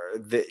far.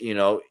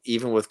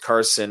 Even with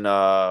Carson,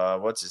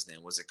 what's his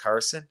name? Was it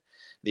Carson?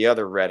 The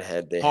other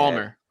redhead they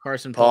had.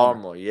 Carson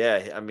Palmer.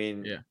 Yeah, I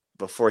mean,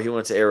 before he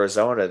went to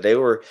Arizona, they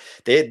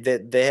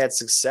had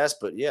success,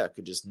 but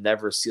could just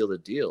never seal the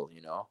deal,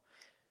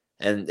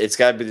 And it's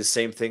got to be the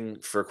same thing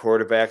for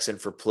quarterbacks and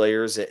for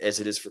players as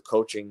it is for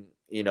coaching,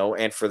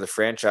 and for the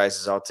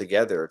franchises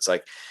altogether. It's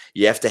like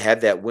you have to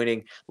have that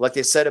winning, like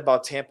they said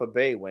about Tampa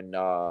Bay when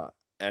I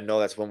know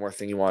that's one more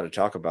thing you wanted to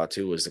talk about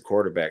too, was the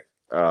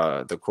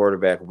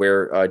quarterback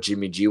where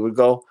Jimmy G would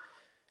go.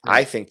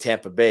 Right. I think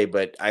Tampa Bay,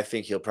 but I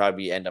think he'll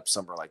probably end up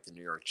somewhere like the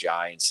New York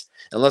Giants,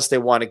 unless they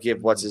want to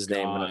give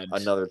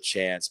another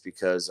chance,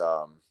 because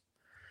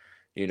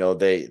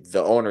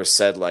the owner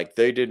said like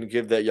they didn't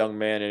give that young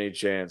man any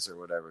chance or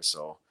whatever.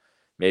 So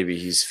maybe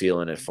he's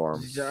feeling it for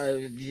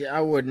him. I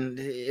wouldn't.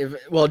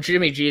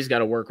 Jimmy G's got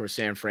to work with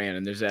San Fran,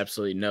 and there's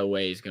absolutely no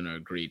way he's going to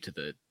agree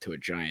to a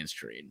Giants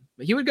trade.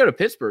 But he would go to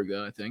Pittsburgh,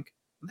 though. I think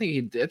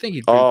he'd.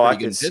 I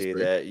can see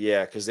that.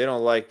 Yeah, because they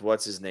don't like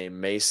what's his name,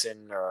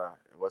 Mason.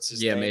 What's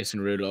his name?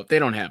 Mason Rudolph. They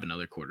don't have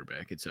another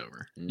quarterback. It's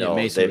over. No,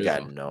 they've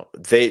got no.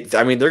 They're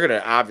going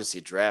to obviously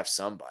draft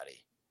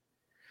somebody.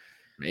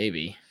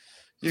 Maybe.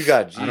 I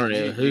don't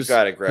know who's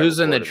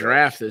in the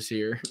draft this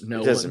year.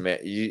 No, it doesn't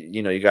matter.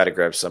 You got to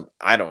grab some.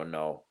 I don't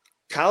know.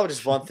 College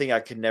is one thing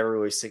I could never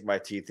really sink my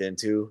teeth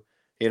into.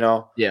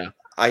 Yeah.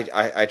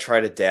 I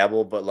try to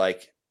dabble, but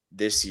like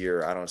this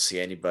year, I don't see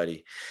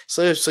anybody.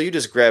 So you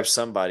just grab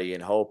somebody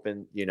and hope,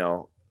 and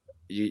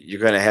you're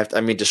going to have to.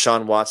 I mean,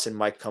 Deshaun Watson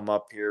might come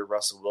up here.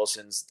 Russell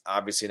Wilson's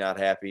obviously not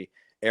happy.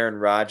 Aaron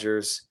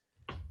Rodgers.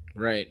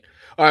 Right.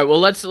 All right.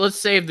 Well, let's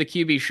save the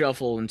QB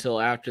shuffle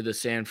until after the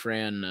San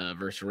Fran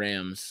versus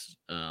Rams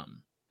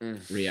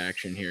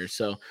reaction here.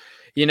 So,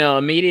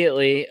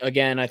 immediately,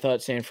 again, I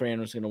thought San Fran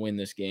was going to win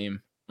this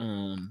game.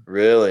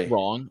 Really?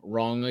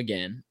 Wrong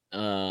again.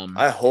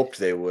 I hoped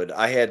they would.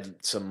 I had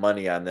some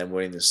money on them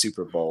winning the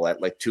Super Bowl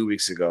at like 2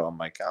 weeks ago. I'm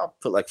like, I'll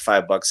put like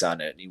 $5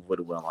 on it, and he would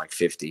have won like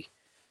 50.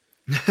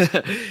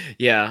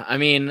 Yeah, I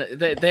mean,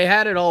 they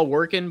had it all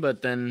working,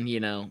 but then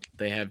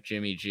they have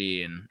Jimmy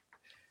G, and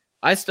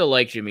I still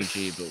like Jimmy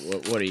G,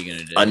 but what are you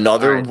gonna do?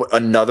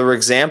 Another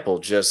example,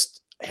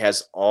 just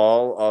has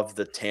all of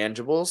the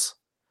tangibles,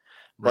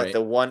 but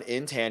the one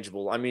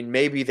intangible. I mean,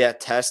 maybe that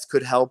test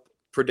could help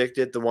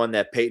predicted, the one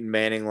that Peyton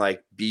Manning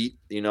beat,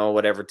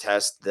 whatever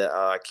test that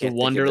I can't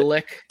think of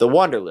Wonderlic. the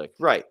Wonderlic,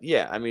 right?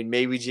 Yeah, I mean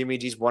maybe Jimmy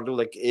G's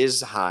Wonderlic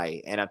is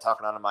high, and I'm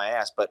talking out of my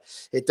ass, but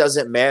it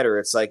doesn't matter.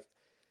 It's like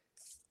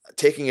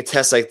taking a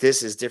test like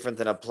this is different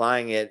than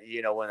applying it,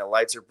 when the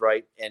lights are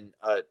bright and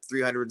a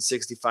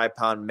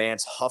 365-pound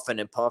man's huffing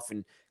and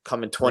puffing,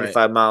 coming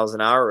 25 miles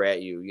an hour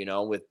at you,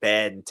 with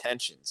bad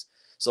intentions.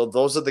 So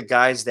those are the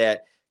guys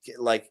that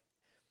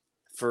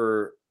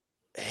for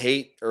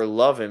hate or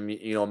love him,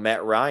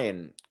 Matt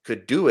Ryan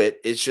could do it.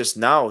 It's just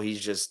now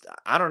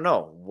I don't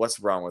know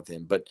what's wrong with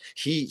him, but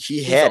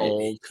he's had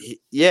old.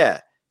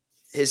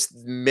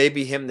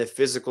 Maybe him, the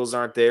physicals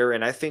aren't there.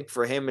 And I think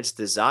for him, it's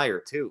desire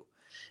too.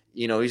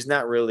 He's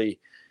not really,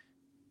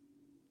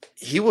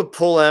 he would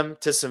pull them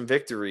to some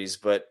victories,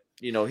 but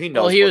he knows.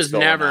 Well, he was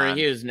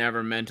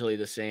never mentally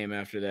the same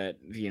after that.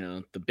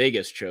 The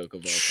biggest choke of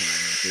all time,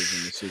 which was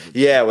in the Super Bowl.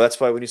 Yeah, well, that's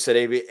why when you said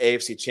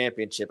AFC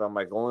Championship, I'm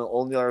like,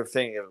 only other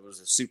thing if it was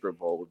a Super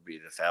Bowl would be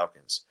the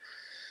Falcons.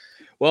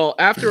 Well,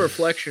 after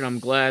reflection, I'm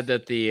glad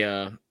that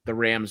the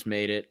Rams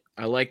made it.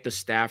 I like the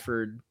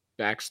Stafford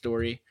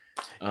backstory.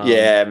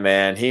 Yeah,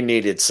 man, he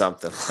needed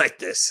something like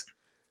this.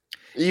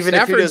 Even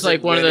Stafford's if he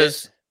doesn't one of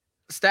those.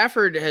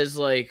 Stafford has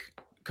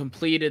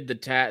completed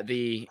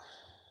the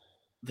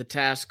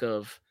task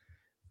of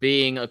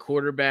being a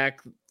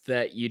quarterback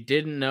that you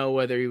didn't know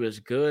whether he was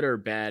good or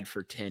bad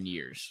for 10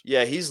 years.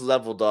 Yeah, he's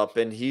leveled up,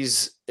 and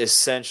he's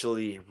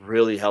essentially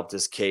really helped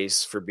his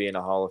case for being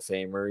a Hall of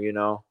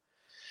Famer,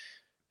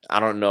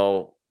 I don't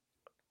know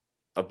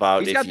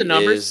about if he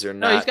is or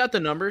not. No, he's got the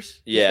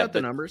numbers. Yeah, he's got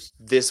the numbers.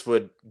 This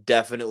would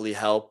definitely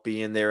help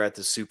being there at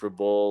the Super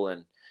Bowl,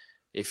 and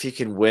if he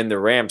can win, the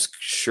Rams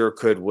sure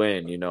could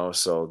win,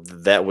 so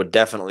that would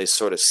definitely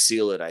sort of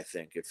seal it, I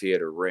think, if he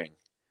had a ring.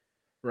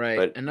 Right.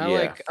 But, and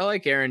I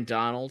like Aaron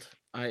Donald.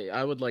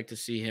 I would like to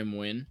see him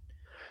win.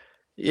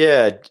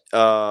 Yeah.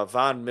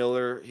 Von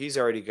Miller, he's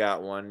already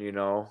got one,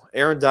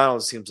 Aaron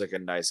Donald seems like a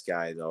nice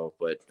guy though,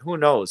 but who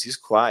knows? He's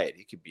quiet.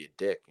 He could be a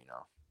dick,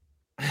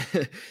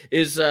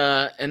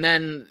 And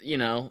then,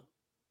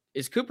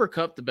 is Cooper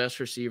Kupp the best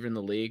receiver in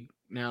the league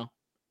now?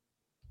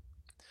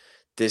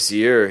 This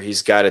year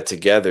he's got it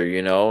together,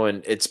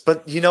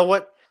 but you know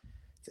what?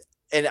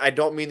 And I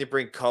don't mean to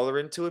bring color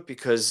into it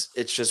because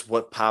it's just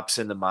what pops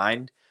into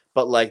mind.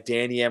 But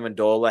Danny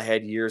Amendola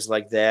had years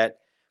like that.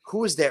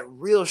 Who is that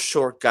real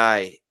short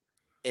guy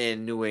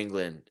in New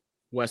England?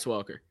 Wes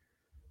Welker.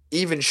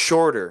 Even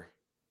shorter.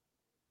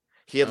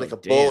 He had a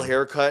bowl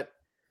haircut.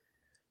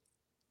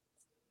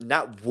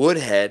 Not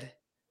Woodhead.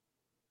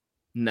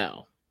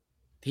 No.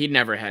 He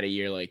never had a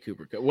year like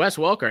Cooper Kupp. Wes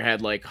Welker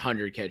had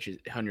 100 catches.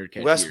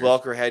 Wes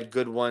Welker had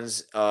good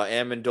ones.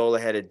 Amendola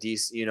had a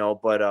decent,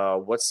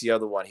 but what's the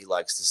other one he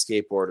likes? The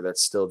skateboarder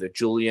that's still there.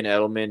 Julian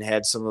Edelman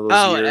had some of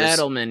those years.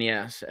 Oh, Edelman,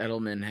 yes.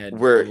 Edelman had a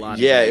lot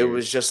of it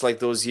was just like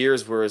those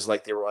years where it's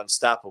they were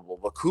unstoppable.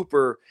 But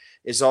Cooper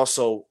is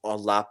also a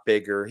lot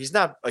bigger. He's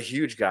not a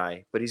huge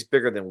guy, but he's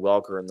bigger than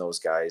Welker and those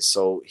guys.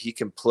 So he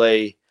can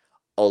play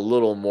a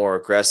little more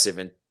aggressive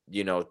and,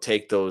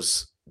 take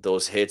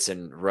those hits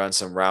and run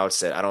some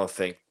routes that I don't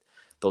think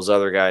those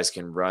other guys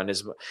can run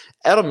as much.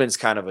 Edelman's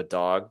kind of a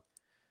dog,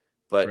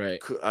 but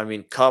I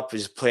mean, Kupp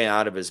is playing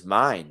out of his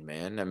mind,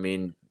 man. I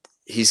mean,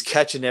 he's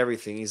catching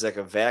everything. He's like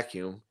a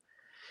vacuum,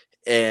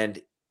 and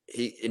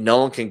no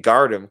one can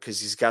guard him because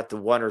he's got the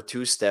 1 or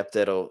 2 step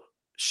that'll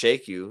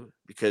shake you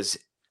because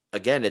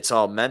again, it's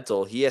all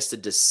mental. He has to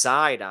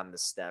decide on the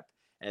step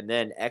and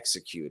then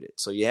execute it.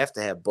 So you have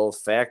to have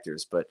both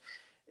factors, but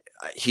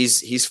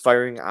he's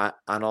firing on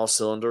all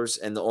cylinders.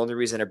 And the only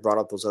reason I brought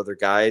up those other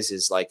guys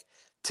is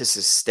to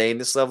sustain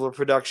this level of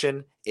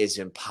production is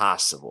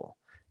impossible.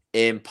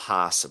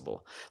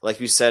 Impossible. Like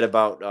you said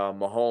about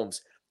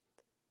Mahomes,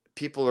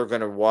 people are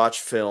going to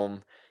watch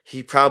film.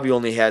 He probably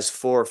only has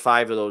 4 or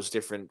 5 of those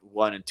different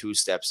 1 and 2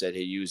 steps that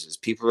he uses.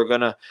 People are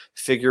going to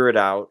figure it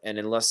out. And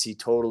unless he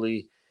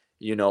totally,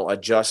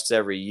 adjusts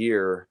every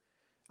year,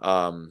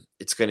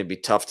 it's going to be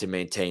tough to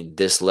maintain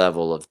this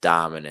level of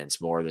dominance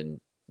more than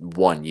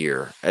 1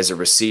 year as a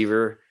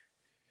receiver.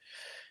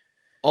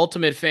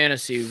 Ultimate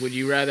fantasy. Would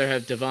you rather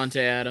have Davante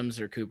Adams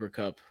or Cooper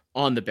Kupp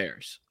on the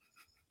Bears?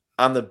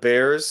 On the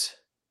Bears,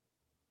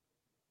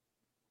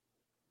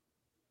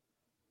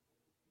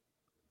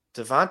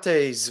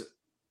 Davante's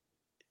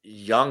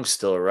young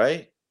still,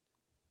 right?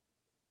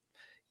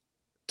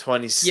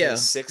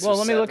 26. Well,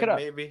 let me look it up.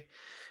 Maybe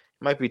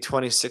might be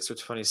 26 or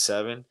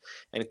 27,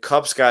 and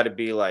Kupp's got to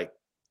be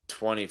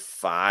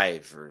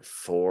 25 or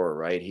 4,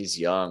 right? He's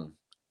young.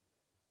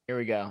 Here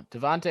we go.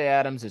 Davante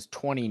Adams is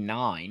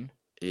 29.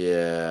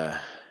 Yeah.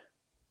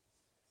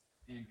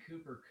 And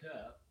Cooper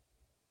Kupp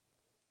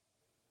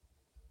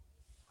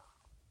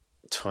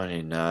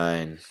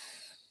 29.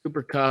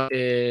 Cooper Kupp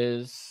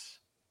is,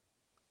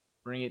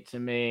 bring it to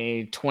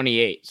me,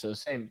 28. So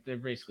same. They're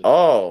basically.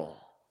 Oh.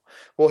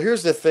 Well,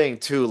 here's the thing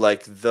too.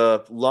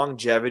 The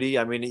longevity.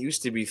 I mean, it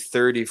used to be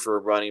 30 for a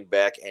running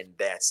back, and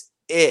that's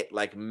it,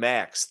 like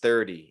max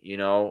 30,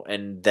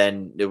 and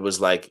then it was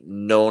like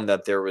known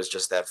that there was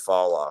just that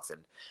fall off.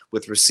 And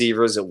with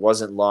receivers, it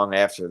wasn't long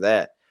after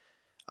that.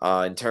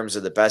 In terms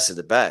of the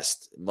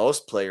best,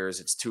 most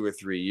players, it's 2 or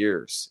 3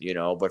 years,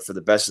 but for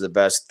the best of the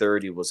best,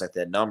 30 was like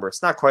that number.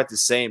 It's not quite the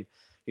same,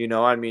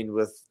 I mean,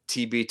 with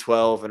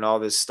TB12 and all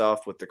this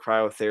stuff with the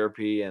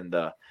cryotherapy and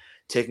the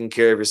taking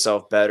care of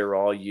yourself better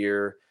all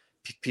year.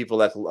 People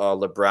like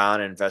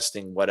LeBron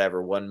investing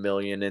whatever 1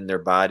 million in their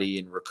body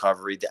and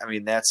recovery. I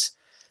mean, that's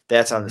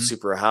on the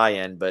super high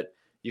end, but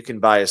you can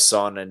buy a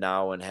sauna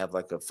now and have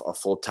like a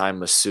full-time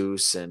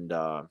masseuse and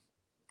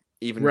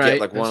even get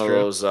like one of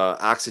those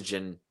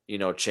oxygen,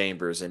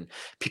 chambers. And,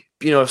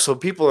 so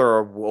people are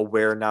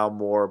aware now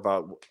more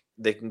about,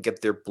 they can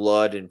get their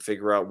blood and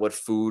figure out what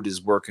food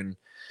is working.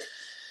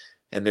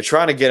 And they're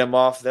trying to get them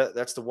off.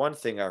 That's the one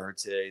thing I heard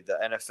today. The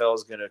NFL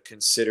is going to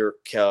consider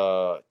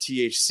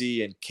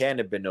THC and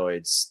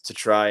cannabinoids to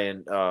try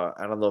and, I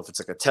don't know if it's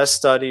like a test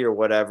study or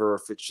whatever, or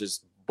if it's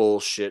just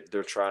bullshit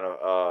they're trying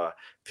to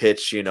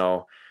pitch,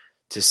 to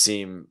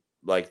seem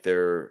like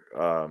they're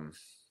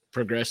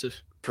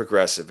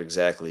Progressive,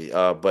 exactly.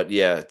 But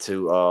yeah,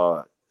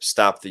 to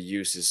stop the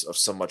use of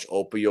so much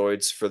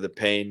opioids for the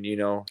pain,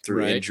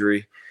 through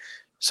injury.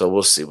 So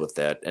we'll see with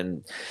that.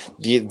 And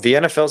the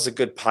NFL is a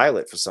good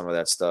pilot for some of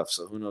that stuff.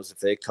 So who knows if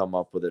they come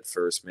up with it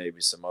first,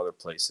 maybe some other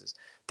places.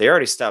 They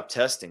already stopped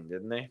testing,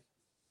 didn't they?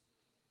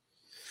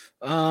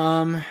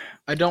 I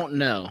don't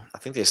know. I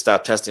think they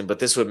stopped testing, but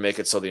this would make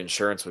it so the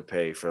insurance would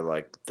pay for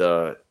like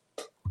the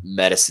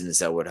medicines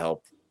that would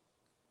help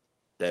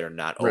that are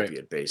not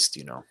opiate based,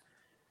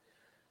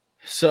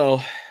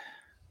 So,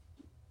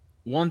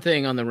 one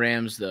thing on the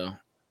Rams, though,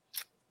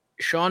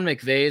 Sean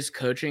McVay's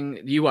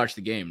coaching. You watched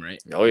the game,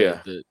 right? Oh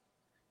yeah.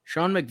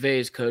 Sean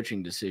McVay's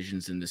coaching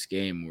decisions in this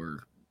game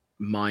were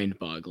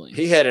mind-boggling.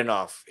 He had an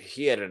off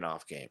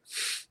game.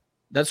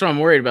 That's what I'm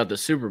worried about the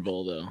Super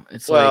Bowl, though.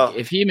 It's like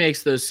if he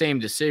makes those same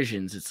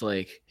decisions, it's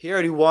like he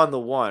already won the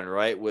one,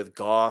 right, with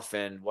Goff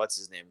and what's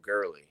his name,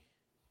 Gurley.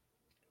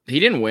 He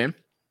didn't win.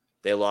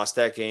 They lost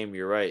that game.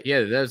 You're right.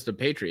 Yeah, that's the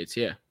Patriots.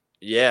 Yeah.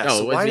 Yeah. No,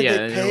 so why did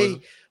they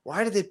pay?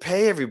 Why did they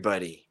pay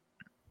everybody?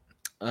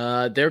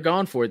 They're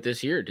gone for it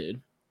this year, dude.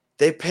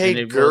 They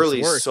paid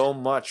Gurley so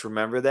much.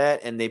 Remember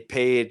that? And they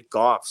paid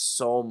Goff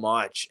so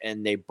much,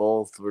 and they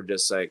both were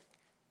just like,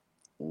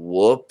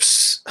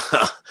 "Whoops."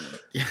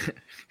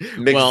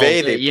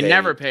 McVay, you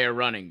never pay a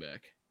running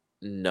back.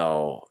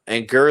 No,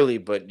 and Gurley,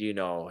 but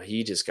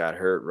he just got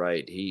hurt.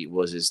 Right?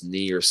 His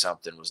knee or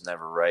something was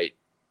never right.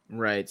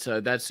 Right. So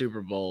that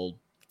Super Bowl,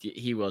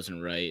 he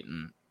wasn't right,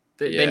 and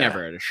they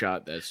never had a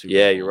shot that Super Bowl.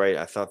 Yeah, you're right.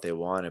 I thought they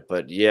won it,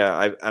 but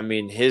yeah, I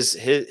mean his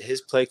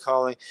play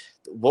calling.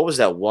 What was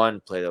that one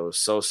play that was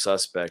so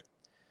suspect?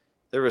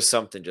 There was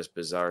something just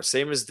bizarre.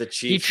 Same as the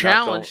Chiefs. He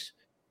challenged.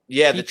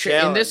 The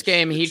challenge in this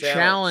game. He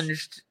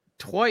challenged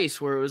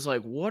twice, where it was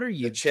like, "What are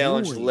you?" The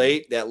challenge doing?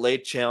 late. That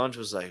late challenge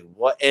was like,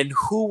 "What?" And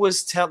who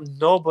was telling?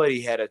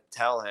 Nobody had to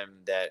tell him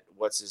that.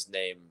 What's his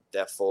name?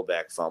 That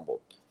fullback fumbled.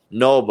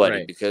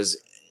 Nobody, because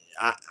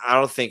I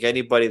don't think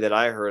anybody that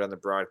I heard on the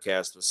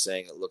broadcast was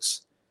saying it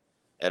looks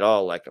at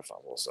all like a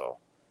fumble. So,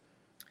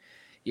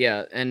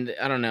 yeah, and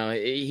I don't know.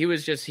 He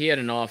had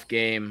an off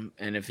game,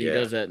 and if he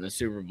does that in the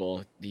Super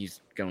Bowl,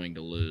 he's going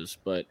to lose.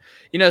 But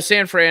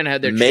San Fran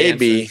had their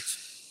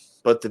chances.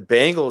 But the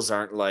Bengals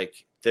aren't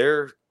like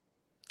they're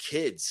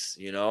kids.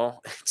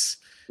 It's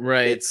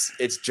right.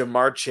 It's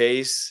Jamar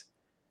Chase,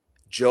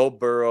 Joe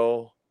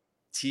Burrow,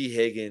 T.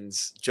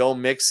 Higgins, Joe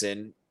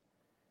Mixon,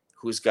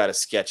 who's got a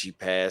sketchy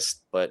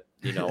past, but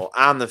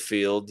on the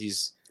field,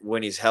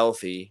 when he's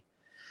healthy,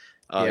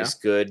 he's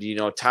good.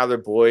 Tyler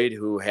Boyd,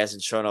 who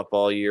hasn't shown up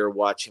all year,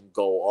 watch him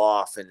go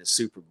off in the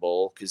Super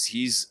Bowl because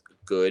he's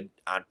good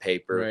on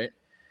paper. Right.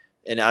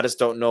 And I just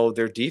don't know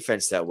their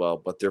defense that well,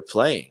 but they're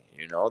playing.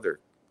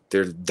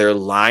 Their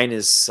line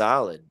is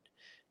solid,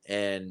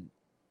 and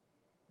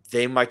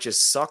they might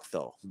just suck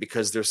though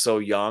because they're so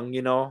young.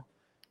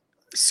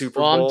 Super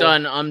Bowl.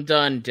 I'm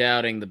done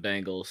doubting the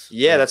Bengals.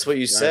 Yeah, that's what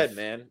you said,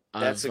 man.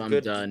 I'm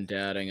done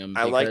doubting them.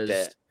 I like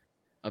that.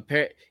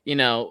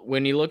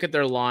 When you look at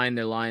their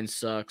line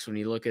sucks. When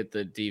you look at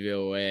the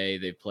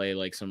DVOA, they play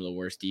like some of the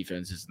worst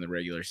defenses in the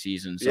regular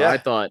season. So I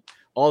thought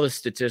all the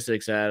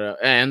statistics add up,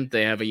 and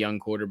they have a young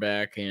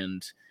quarterback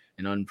and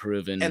an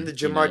unproven. And the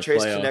Jamar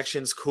Chase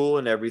connection's cool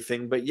and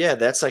everything, but yeah,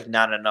 that's like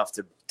not enough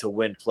to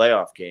win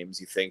playoff games.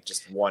 You think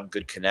just one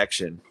good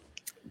connection.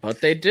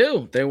 But they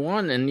do. They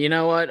won, and you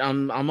know what?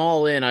 I'm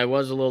all in. I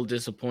was a little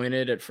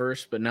disappointed at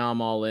first, but now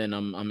I'm all in.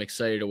 I'm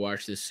excited to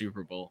watch this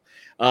Super Bowl.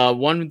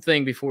 One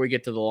thing before we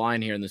get to the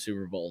line here in the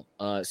Super Bowl,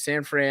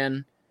 San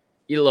Fran.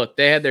 Look,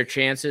 they had their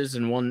chances,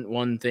 and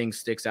one thing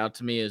sticks out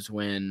to me is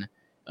when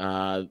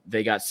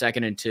they got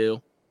 2nd and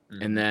 2,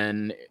 and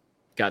then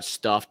got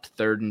stuffed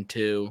 3rd and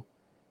 2,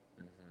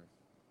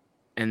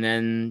 and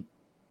then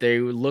they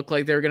looked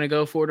like they were going to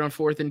go for it on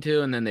 4th and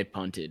 2, and then they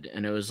punted,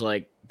 and it was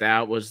like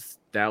that was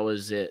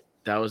it.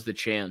 That was the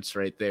chance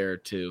right there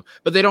too.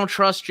 But they don't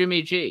trust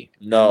Jimmy G.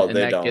 No, and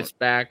they that don't. Gets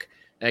back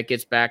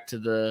to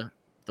the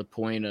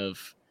point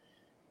of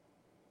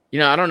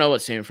I don't know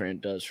what San Fran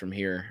does from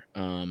here.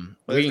 Well,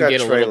 We they've can got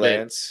get a Trey little bit.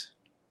 Lance.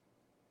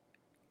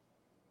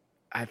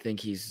 I think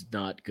he's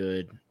not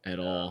good at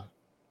all.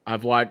 I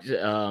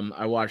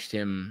watched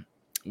him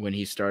when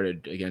he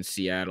started against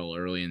Seattle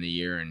early in the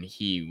year, and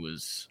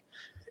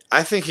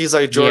I think he's like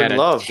he had Jordan a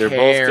Love. They're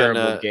both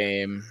terrible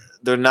game.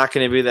 they're not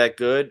gonna be that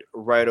good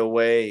right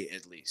away,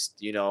 at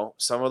least.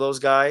 Some of those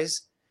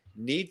guys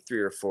need 3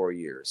 or 4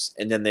 years,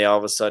 and then they all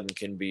of a sudden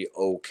can be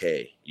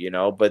okay,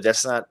 but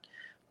that's not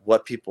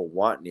what people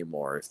want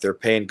anymore. If they're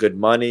paying good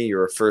money,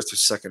 you're a first or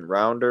second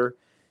rounder,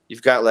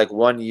 you've got like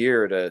 1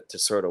 year to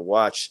sort of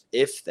watch,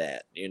 if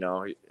that.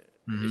 Mhm.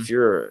 If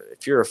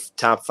you're a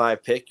top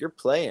 5 pick, you're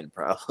playing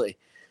probably,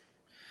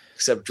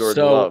 except Jordan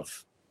So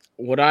Love.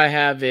 what I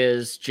have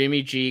is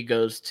Jimmy G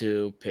goes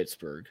to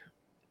Pittsburgh.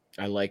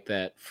 I like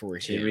that for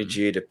Jimmy him.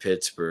 G to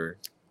Pittsburgh.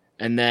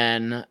 And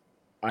then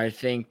I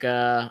think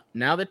now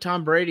that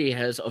Tom Brady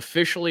has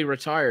officially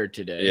retired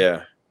today,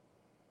 Yeah.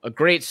 a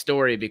great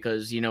story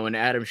because, when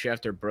Adam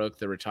Schefter broke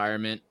the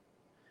retirement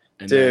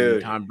and Dude,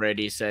 then Tom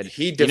Brady said,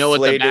 he you know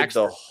what the deflated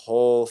the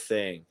whole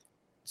thing.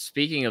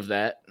 Speaking of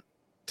that,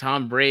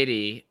 Tom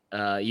Brady,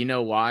 you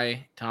know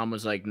why Tom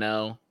was like,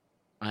 no,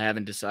 I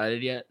haven't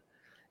decided yet?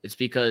 It's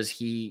because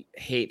he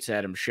hates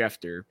Adam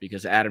Schefter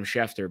because Adam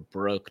Schefter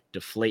broke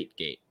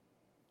Deflategate.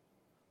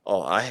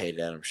 Oh, I hate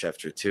Adam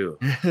Schefter too.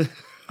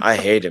 I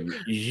hate him.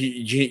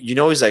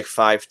 He's like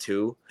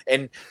 5'2",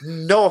 and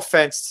no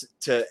offense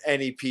to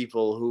any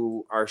people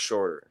who are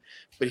shorter,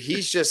 but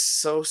he's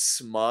just so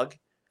smug,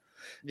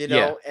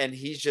 Yeah. and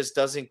he just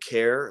doesn't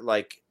care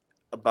like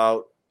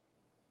about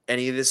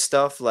any of this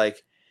stuff.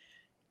 Like,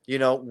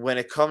 when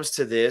it comes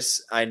to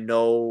this, I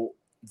know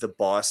the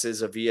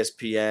bosses of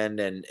ESPN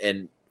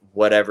and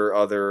whatever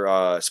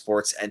other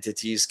sports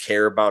entities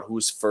care about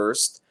who's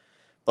first,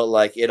 but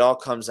like it all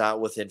comes out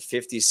within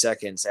 50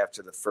 seconds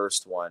after the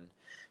first one.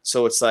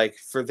 So it's like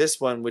for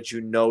this one, which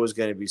is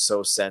going to be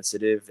so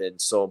sensitive and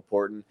so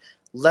important,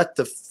 let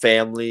the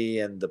family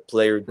and the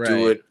player do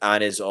Right. it on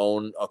his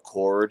own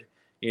accord.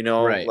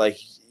 Right. Like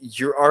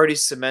you're already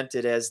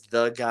cemented as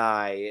the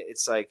guy.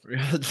 It's like,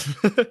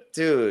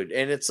 dude,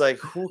 and it's like,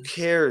 who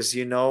cares?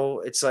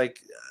 It's like,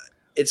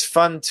 it's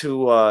fun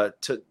to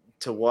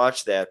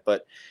watch that,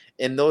 but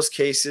in those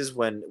cases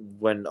when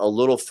a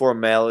little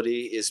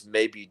formality is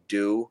maybe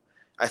due,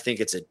 I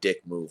think it's a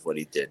dick move what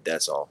he did.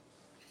 That's all.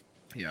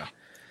 Yeah.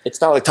 It's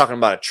not like talking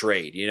about a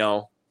trade,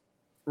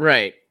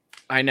 Right.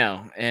 I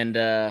know. And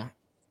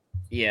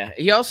yeah,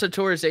 he also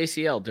tore his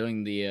ACL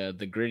doing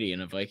the gritty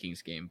in a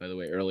Vikings game, by the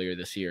way, earlier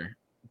this year.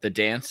 The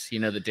dance,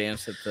 the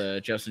dance that the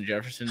Justin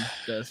Jefferson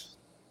does.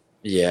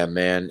 Yeah,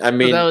 man. I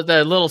mean, so that was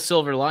that little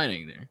silver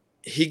lining there.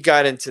 He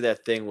got into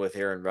that thing with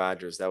Aaron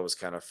Rodgers. That was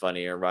kind of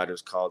funny. Aaron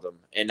Rodgers called him.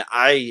 And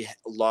I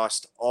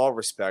lost all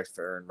respect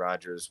for Aaron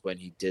Rodgers when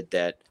he did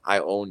that I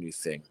own you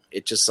thing.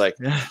 It just like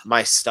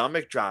my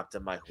stomach dropped.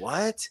 I'm like,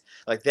 what?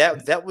 Like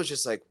that was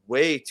just like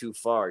way too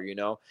far,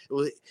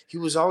 he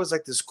was always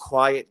like this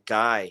quiet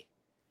guy,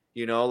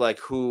 like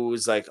who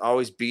was like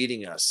always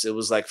beating us. It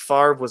was like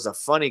Favre was a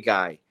funny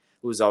guy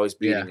who was always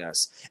beating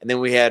us. And then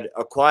we had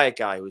a quiet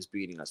guy who was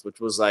beating us, which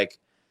was like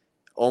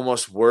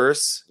almost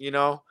worse,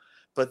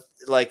 But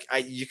like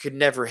you could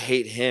never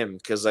hate him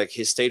because like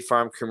his State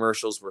Farm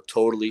commercials were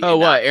totally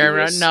what Aaron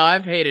innocuous. No,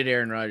 I've hated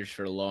Aaron Rodgers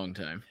for a long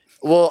time.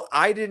 Well,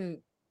 I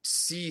didn't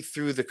see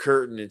through the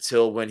curtain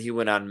until when he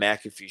went on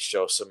McAfee's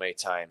show so many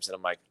times, and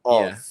I'm like,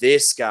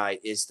 this guy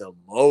is the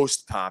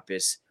most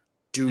pompous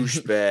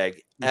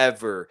douchebag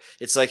ever.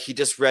 It's like he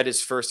just read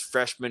his first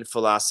freshman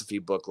philosophy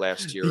book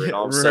last year, and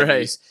all of a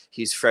sudden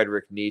he's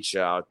Friedrich Nietzsche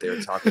out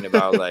there talking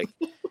about like.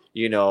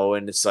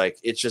 And it's like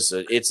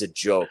it's a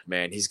joke,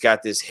 man. He's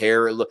got this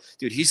hair. Look,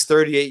 dude, he's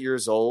 38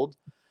 years old.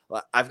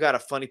 I've got a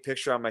funny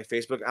picture on my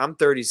Facebook. I'm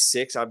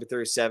 36. I'll be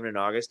 37 in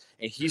August,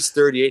 and he's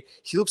 38.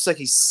 He looks like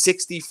he's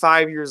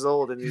 65 years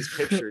old in these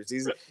pictures.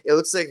 It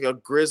looks like a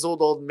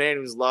grizzled old man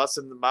who's lost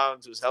in the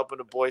mountains, who's helping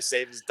a boy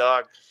save his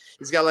dog.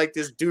 He's got like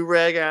this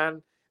do-rag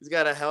on. He's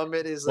got a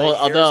helmet. His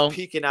hair's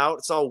peeking out.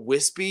 It's all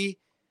wispy.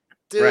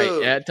 Dude.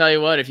 Right. I tell you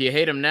what, if you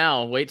hate him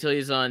now, wait till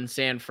he's on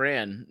San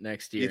Fran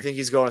next year. You think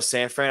he's going to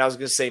San Fran? I was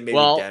going to say maybe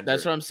Denver.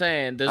 That's what I'm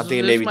saying. I'm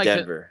thinking maybe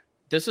Denver.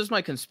 This is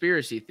my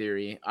conspiracy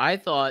theory. I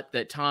thought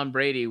that Tom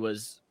Brady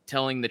was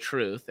telling the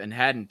truth and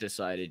hadn't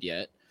decided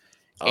yet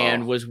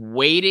and was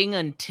waiting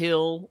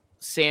until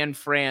San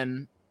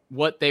Fran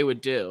what they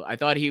would do. I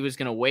thought he was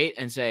going to wait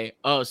and say,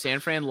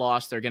 San Fran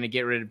lost. They're going to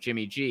get rid of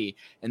Jimmy G.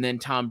 And then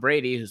Tom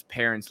Brady, whose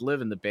parents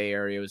live in the Bay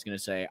Area, was going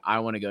to say, I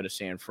want to go to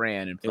San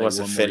Fran and play he wants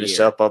one to more finish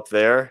year. up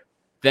there.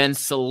 Then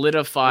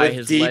solidify with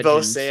his Deebo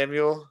legends,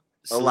 Samuel.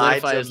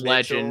 Solidify his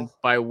legend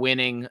by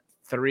winning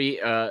 3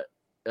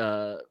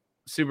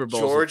 Super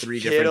Bowls George with 3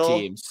 Kittle.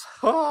 different teams.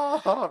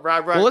 Rob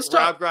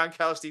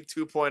Gronkowski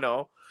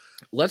 2.0.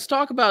 Let's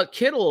talk about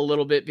Kittle a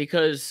little bit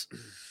because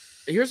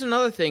here's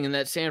another thing in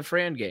that San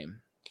Fran game.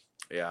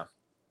 Yeah.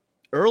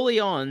 Early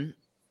on,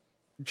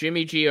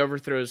 Jimmy G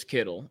overthrows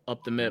Kittle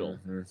up the middle.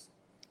 Mm-hmm.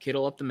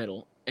 Kittle up the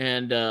middle.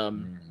 And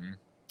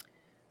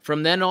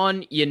From then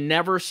on, you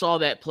never saw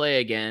that play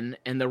again,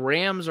 and the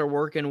Rams are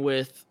working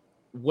with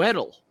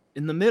Weddle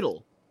in the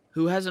middle,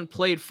 who hasn't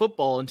played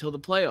football until the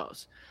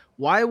playoffs.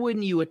 Why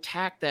wouldn't you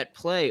attack that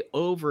play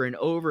over and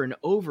over and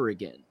over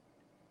again?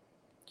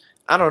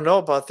 I don't know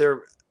about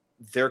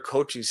their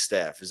coaching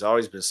staff has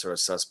always been sort of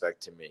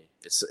suspect to me.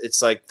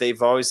 It's like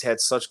they've always had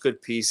such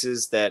good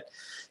pieces that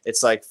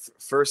it's like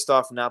first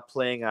off not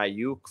playing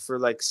Ayuk for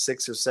like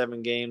 6 or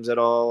 7 games at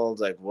all.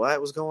 Like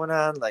what was going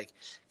on? Like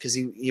because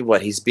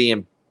he's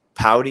being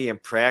pouty in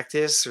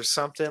practice or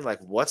something. Like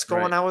what's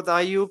going on with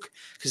Ayuk?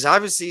 Because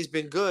obviously he's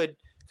been good.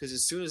 Because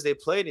as soon as they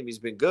played him, he's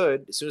been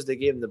good. As soon as they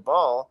gave him the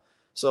ball.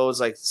 So it's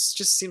like it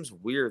just seems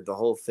weird, the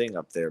whole thing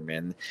up there,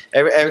 man.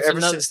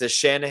 Ever since the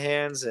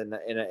Shanahans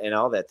and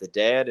all that, the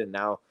dad, and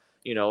now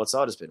it's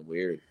all just been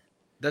weird.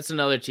 That's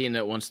another team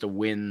that wants to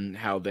win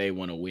how they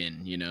want to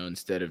win,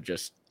 instead of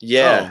just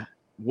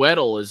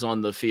Weddle is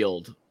on the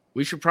field.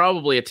 We should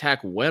probably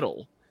attack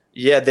Weddle.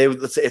 Yeah,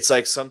 it's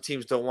like some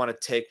teams don't want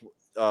to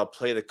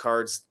play the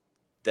cards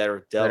that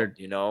are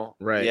dealt,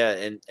 right?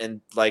 Yeah,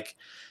 and like.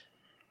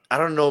 I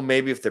don't know,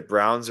 maybe if the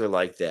Browns are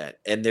like that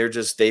and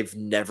they've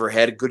never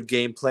had a good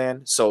game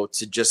plan. So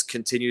to just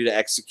continue to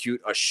execute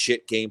a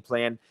shit game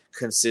plan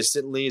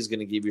consistently is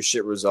going to give you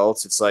shit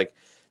results. It's like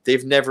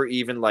they've never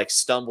even like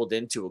stumbled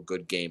into a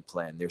good game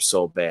plan. They're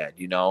so bad,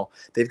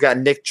 They've got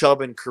Nick Chubb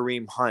and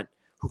Kareem Hunt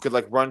who could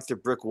like run through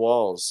brick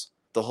walls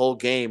the whole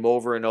game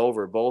over and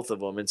over, both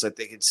of them. It's like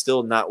they could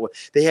still not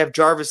 – they have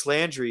Jarvis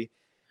Landry.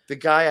 The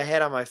guy I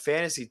had on my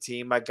fantasy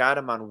team, I got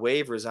him on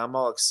waivers. I'm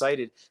all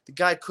excited. The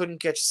guy couldn't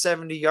catch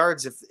 70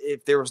 yards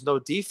if there was no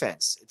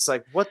defense. It's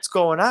like, what's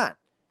going on?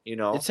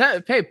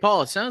 Hey,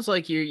 Paul, it sounds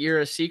like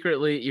you're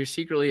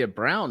secretly a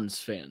Browns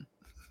fan.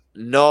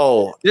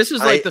 No. This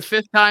is like the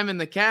 5th time in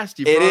the cast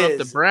you brought up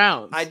the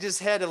Browns. I just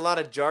had a lot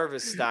of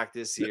Jarvis stock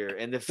this year.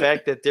 And the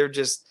fact that they're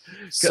just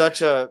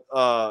such a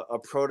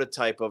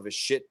prototype of a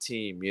shit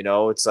team,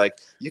 it's like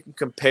you can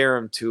compare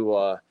them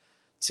to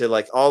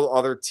like all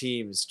other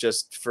teams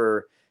just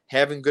for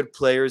having good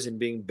players and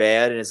being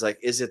bad. And it's like,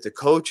 is it the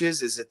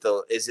coaches? Is it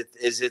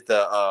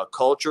the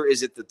culture?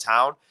 Is it the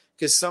town?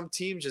 Because some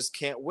teams just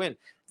can't win.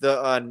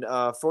 The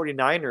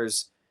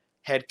 49ers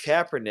had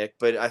Kaepernick,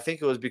 but I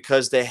think it was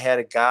because they had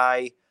a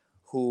guy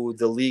who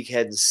the league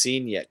hadn't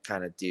seen yet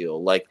kind of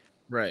deal. Like,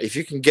 if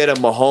you can get a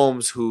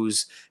Mahomes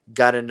who's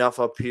got enough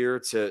up here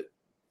to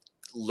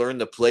learn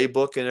the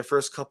playbook in the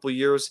first couple of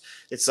years,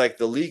 it's like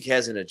the league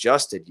hasn't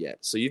adjusted yet.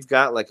 So you've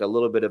got like a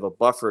little bit of a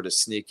buffer to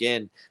sneak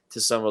in to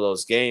some of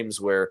those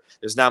games where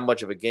there's not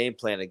much of a game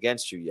plan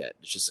against you yet.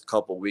 It's just a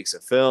couple of weeks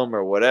of film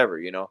or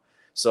whatever,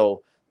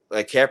 So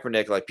like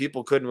Kaepernick, like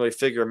people couldn't really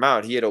figure him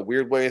out. He had a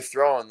weird way of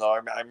throwing though. I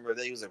remember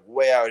that he was like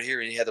way out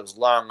here and he had those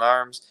long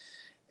arms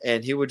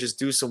and he would just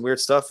do some weird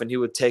stuff and he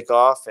would take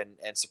off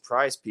and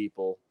surprise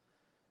people.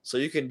 So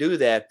you can do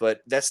that,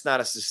 but that's not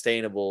a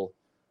sustainable,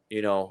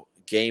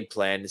 game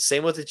plan. The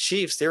same with the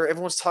Chiefs.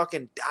 Everyone's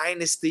talking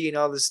dynasty and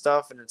all this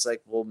stuff, and it's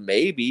like, well,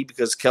 maybe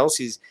because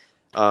Kelsey's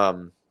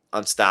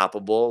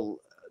unstoppable.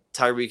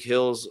 Tyreek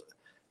Hill's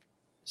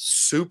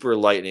super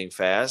lightning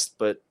fast,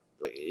 but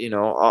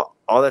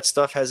all that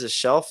stuff has a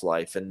shelf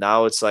life. And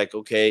now it's like,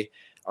 okay,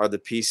 are the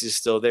pieces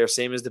still there?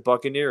 Same as the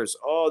Buccaneers.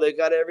 Oh, they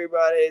got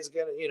everybody. It's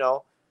gonna,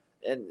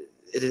 and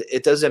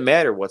it doesn't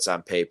matter what's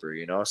on paper.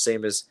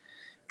 Same as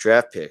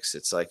draft picks.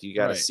 It's like you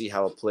got to see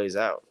how it plays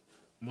out.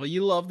 Well,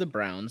 you love the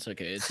Browns.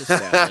 Okay, it's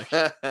established.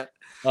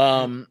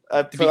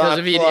 Because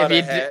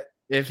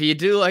if you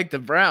do like the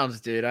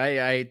Browns, dude,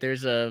 I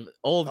there's a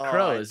old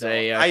crow as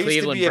a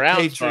Cleveland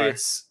Browns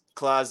Patriots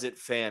closet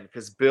fan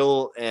because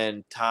Bill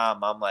and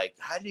Tom, I'm like,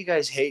 how do you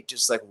guys hate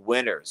just like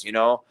winners,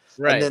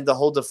 Right. And then the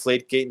whole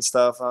Deflategate and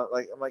stuff. I'm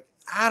like,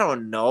 I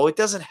don't know. It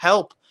doesn't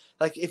help.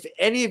 Like if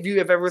any of you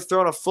have ever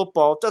thrown a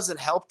football, it doesn't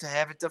help to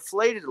have it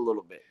deflated a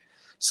little bit.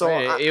 So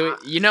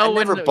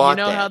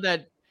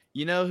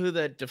You know who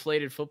that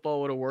deflated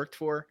football would have worked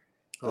for?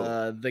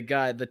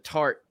 The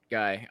Tart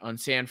guy on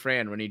San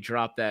Fran when he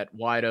dropped that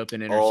wide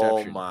open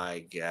interception. Oh my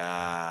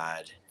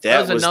God.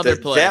 That was another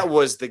play. That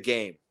was the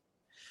game.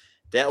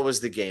 That was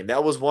the game.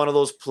 That was one of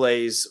those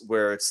plays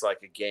where it's like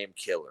a game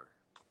killer.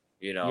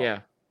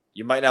 Yeah.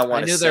 You might not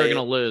want to say I knew they were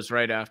going to lose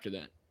right after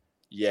that.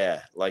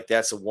 Yeah, like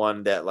that's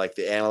one that like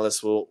the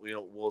analysts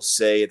will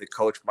say, the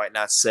coach might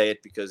not say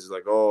it because it's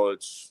like, oh,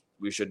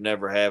 we should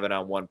never have it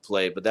on one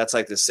play. But that's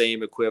like the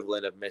same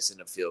equivalent of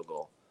missing a field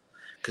goal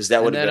because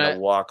that would have been a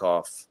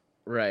walk-off.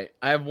 Right.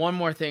 I have one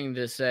more thing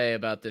to say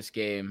about this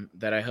game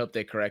that I hope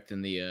they correct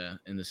in the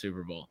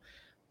Super Bowl.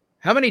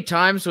 How many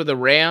times were the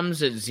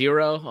Rams at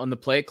 0 on the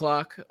play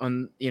clock?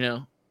 You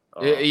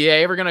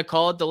ever going to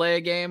call it delay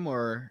a game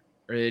or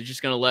are they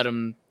just going to let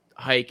them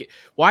hike it?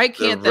 Why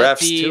can't the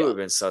refs too have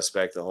been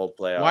suspect the whole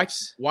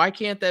playoffs? Why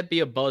can't that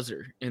be a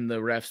buzzer in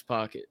the ref's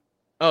pocket?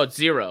 Oh, it's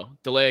 0.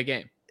 Delay a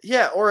game.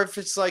 Yeah, or if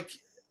it's like,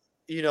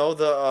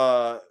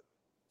 the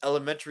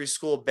elementary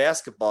school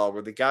basketball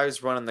where the guy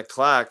who's running the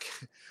clock,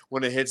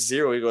 when it hits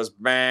 0, he goes,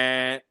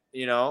 man,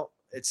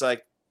 it's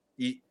like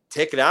you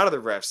take it out of the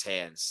ref's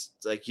hands.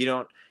 It's like you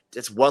don't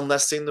it's one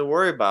less thing to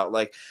worry about.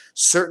 Like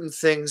certain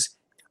things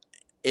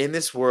in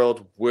this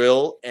world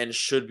will and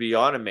should be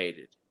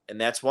automated, and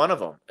that's one of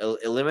them.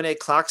 Eliminate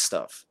clock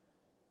stuff.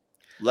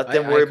 Let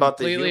them worry about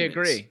the humans. I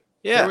completely agree.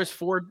 Yeah,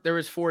 there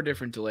was 4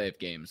 different delay of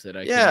games that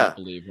I Yeah. cannot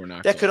believe were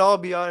not. that could all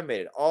be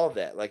automated. All of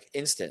that, like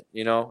instant.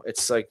 You know,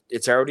 it's like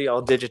it's already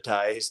all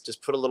digitized.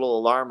 Just put a little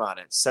alarm on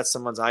it. Set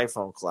someone's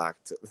iPhone clock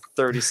to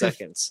 30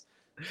 seconds.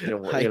 You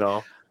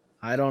know.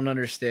 I don't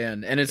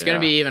understand, and it's going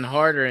to be even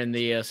harder in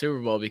the Super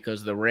Bowl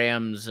because the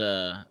Rams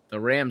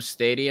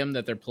stadium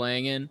that they're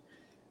playing in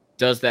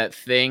does that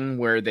thing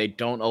where they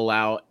don't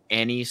allow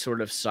any sort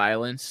of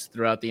silence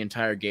throughout the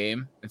entire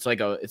game. It's like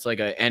a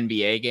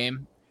NBA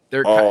game.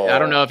 I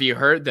don't know if you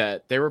heard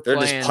that. They're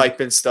just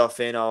piping stuff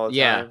in all the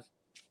time.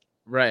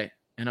 Right.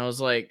 And I was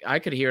like, I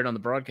could hear it on the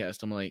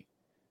broadcast. I'm like,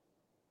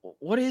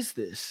 what is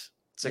this?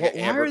 It's like an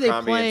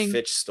Abercrombie and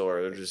Fitch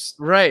store. They're just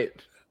right.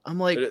 I'm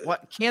like,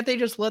 what? Can't they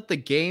just let the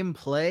game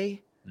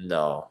play?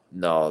 No.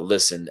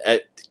 Listen,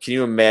 can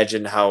you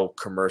imagine how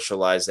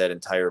commercialized that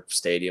entire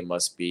stadium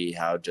must be?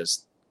 How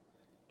just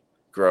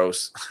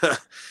gross.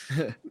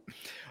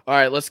 All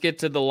right, let's get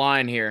to the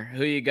line here.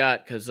 Who you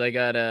got? Because I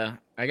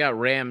got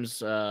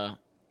Rams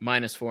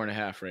minus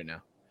 4.5 right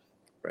now.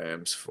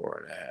 Rams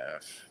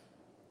 4.5.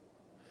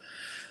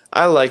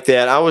 I like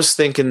that. I was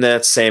thinking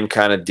that same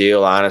kind of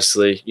deal,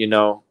 honestly. You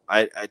know,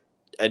 I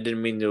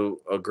didn't mean to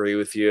agree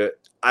with you.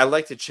 I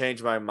like to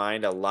change my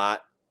mind a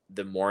lot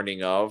the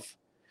morning of,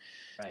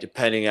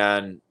 depending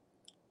on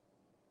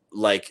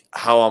like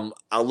how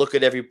I'll look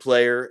at every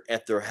player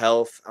at their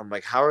health. I'm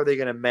like, how are they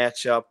going to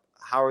match up?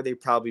 How are they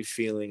probably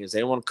feeling? Is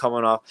anyone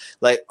coming off?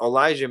 Like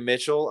Elijah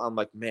Mitchell, I'm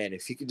like, man,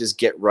 if he could just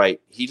get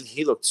right.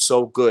 He looked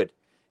so good.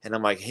 And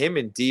I'm like, him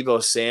and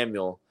Deebo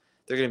Samuel,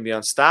 they're going to be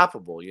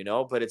unstoppable, you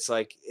know? But it's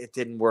like it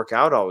didn't work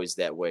out always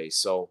that way.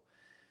 So,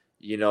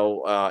 you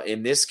know,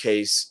 in this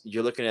case,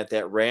 you're looking at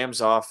that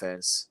Rams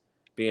offense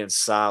being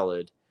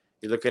solid.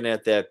 You're looking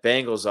at that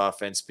Bengals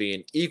offense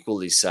being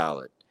equally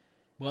solid.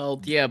 Well,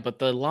 yeah, but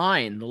the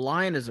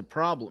line is a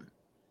problem.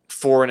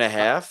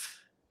 4.5.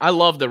 I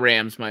love the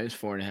Rams minus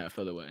 4.5.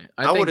 By the way,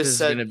 I would have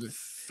said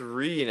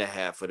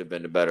 3.5 would have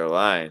been a better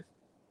line.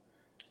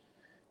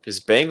 Because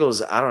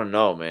Bengals, I don't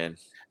know, man.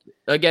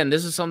 Again,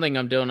 this is something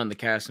I'm doing on the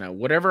cast now.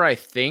 Whatever I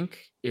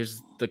think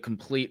is the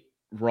complete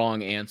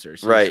wrong answer.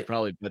 So I should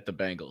probably bet the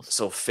Bengals.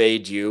 So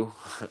fade you.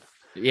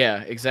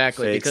 Yeah,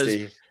 exactly. Fade because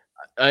Steve.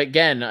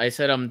 Again, I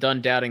said I'm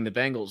done doubting the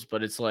Bengals,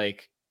 but it's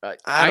like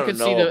I could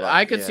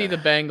see the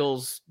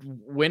Bengals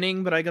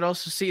winning, but I could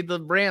also see the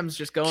Rams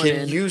just going in.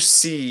 Can you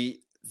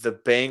see the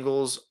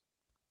Bengals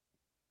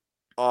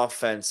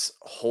offense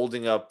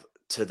holding up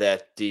to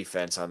that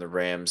defense on the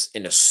Rams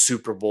in a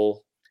Super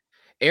Bowl?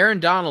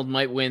 Aaron Donald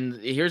might win.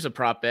 Here's a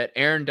prop bet.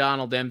 Aaron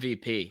Donald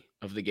MVP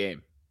of the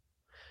game.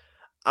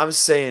 I'm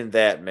saying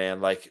that,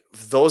 man. Like,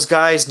 those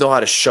guys know how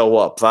to show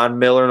up. Von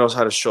Miller knows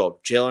how to show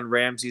up. Jalen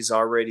Ramsey's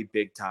already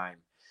big time.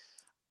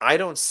 I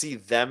don't see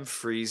them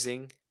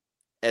freezing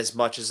as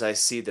much as I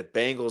see the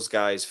Bengals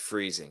guys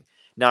freezing.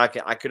 Now,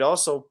 I could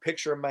also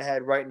picture in my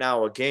head right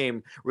now a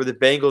game where the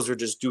Bengals are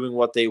just doing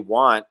what they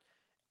want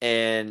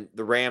and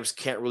the Rams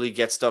can't really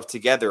get stuff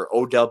together.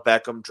 Odell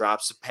Beckham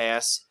drops a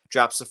pass,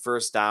 drops the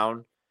first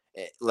down,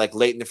 like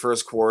late in the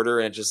first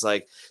quarter, and just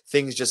like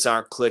things just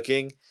aren't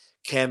clicking.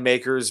 Cam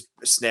Akers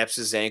snaps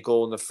his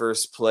ankle in the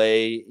first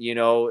play. You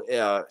know,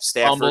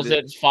 Stafford fumbles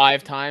it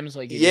 5 times.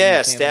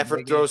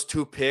 Stafford throws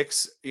 2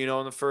 picks. You know,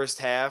 in the first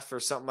half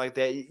or something like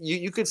that.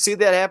 You could see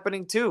that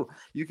happening too.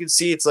 You can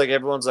see it's like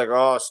everyone's like,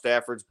 "Oh,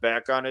 Stafford's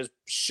back on his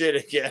shit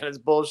again, his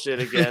bullshit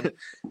again."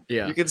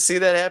 Yeah, you can see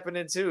that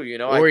happening too. You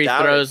know, or he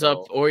throws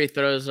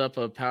up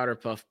a powder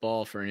puff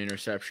ball for an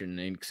interception.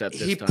 Except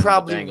this he time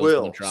probably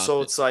will.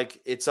 So it's like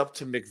it's up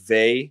to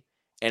McVay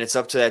and it's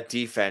up to that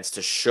defense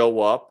to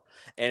show up.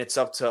 And it's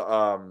up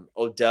to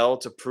Odell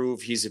to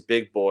prove he's a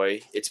big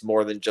boy. It's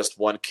more than just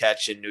one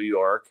catch in New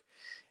York.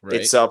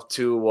 Right. It's up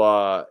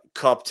to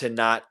Kupp to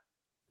not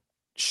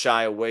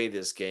shy away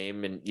this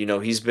game. And, you know,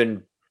 he's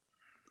been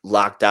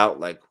locked out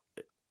like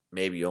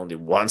maybe only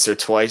once or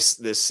twice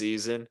this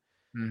season.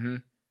 Mm-hmm.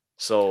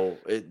 So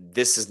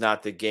this is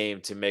not the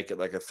game to make it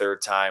like a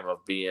third time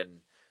of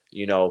being,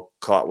 you know,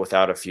 caught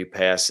without a few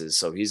passes.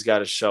 So he's got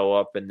to show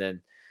up, and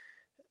then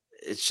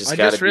it's just. I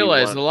just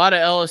realized a lot of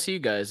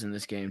LSU guys in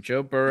this game.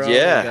 Joe Burrow, we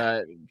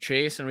got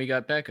Chase, and we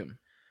got Beckham.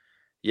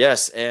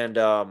 Yes, and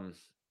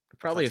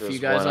probably a few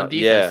guys on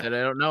defense that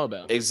I don't know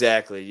about.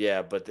 Exactly,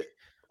 yeah. But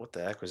what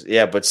the heck was?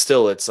 Yeah, but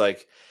still, it's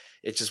like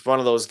it's just one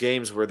of those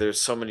games where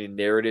there's so many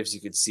narratives you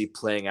could see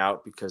playing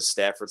out because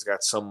Stafford's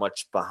got so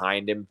much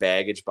behind him,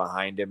 baggage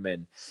behind him,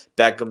 and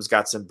Beckham's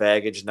got some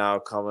baggage now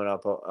coming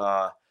up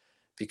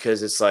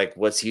because it's like,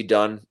 what's he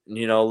done,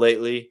 you know,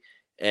 lately?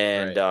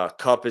 And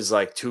Kupp is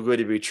like too good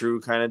to be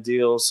true kind of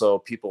deal. So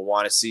people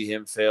want to see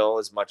him fail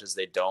as much as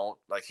they don't.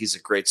 Like, he's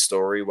a great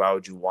story. Why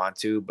would you want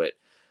to? But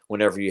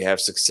whenever you have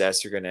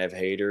success, you're going to have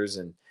haters.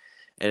 And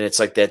it's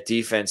like that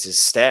defense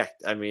is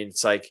stacked. I mean,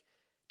 it's like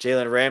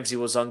Jalen Ramsey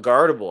was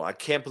unguardable. I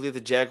can't believe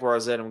the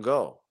Jaguars let him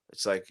go.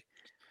 It's like,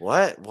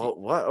 what? Well,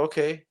 what?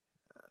 Okay.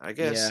 I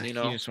guess, Yeah, he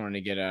just wanted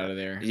to get out of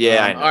there.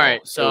 Yeah, I know. All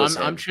right, so It was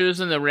I'm him.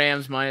 choosing the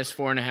Rams minus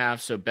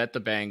 4.5. So bet the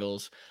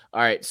Bengals.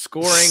 All right,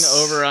 scoring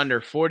over under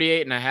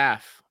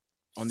 48.5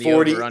 on the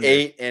over under.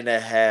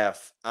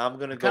 48.5. I'm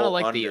gonna I kind of go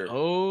like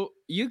under.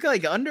 you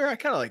like under. I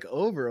kind of like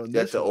over on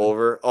Got this the one.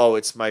 over. Oh,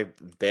 it's my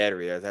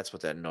battery. That's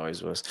what that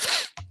noise was.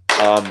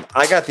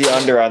 I got the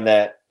under on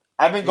that.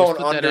 I've been going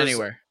Just put that unders.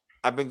 anywhere.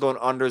 I've been going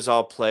unders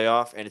all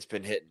playoff, and it's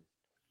been hitting.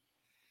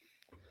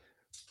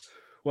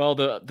 Well,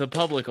 the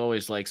public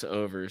always likes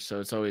over,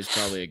 so it's always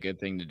probably a good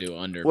thing to do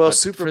under. Well, but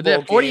Super for Bowl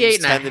that 48 games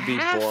and a tend to be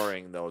half,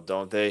 boring, though,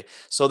 don't they?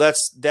 So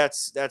that's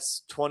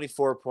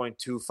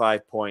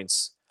 24.25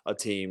 points a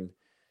team,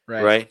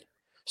 right?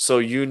 So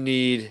you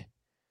need.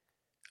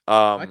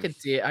 I could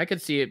see it. I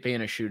could see it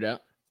being a shootout.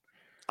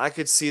 I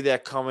could see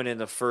that coming in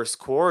the first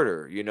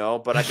quarter,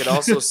 but I could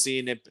also see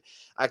it.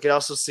 I could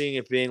also see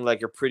it being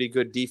like a pretty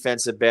good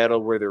defensive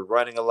battle where they're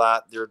running a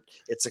lot.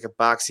 It's like a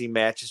boxing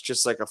match. It's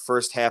just like a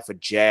first half of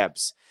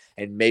jabs,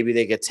 and maybe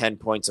they get 10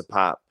 points a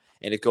pop,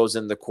 and it goes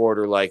in the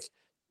quarter like,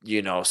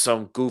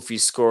 some goofy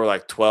score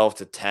like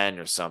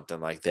 12-10 or something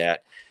like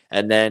that,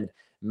 and then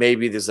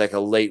maybe there's like a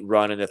late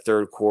run in the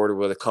third quarter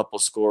with a couple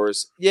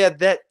scores. Yeah,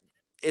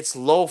 it's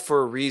low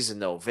for a reason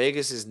though.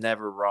 Vegas is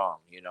never wrong,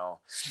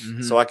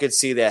 Mm-hmm. So I could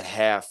see that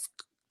half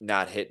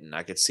not hitting.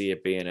 I could see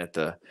it being at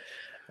the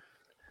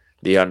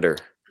under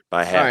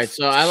by half. All right,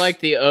 so I like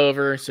the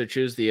over, so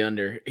choose the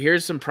under.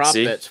 Here's some prop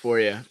bets for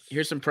you.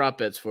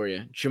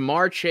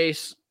 Jamar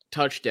Chase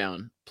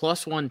touchdown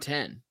plus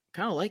 110.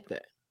 Kind of like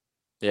that.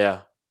 Yeah,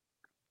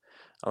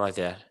 I like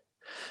that.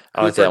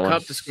 I Cooper like that one.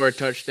 Kupp to score a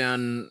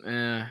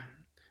touchdown,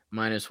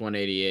 minus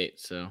 188.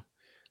 So,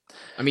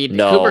 I mean,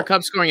 No. Cooper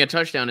Kupp scoring a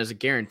touchdown is a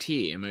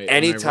guarantee.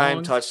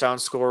 Anytime touchdown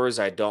scorers,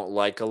 I don't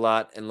like a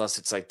lot unless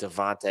it's like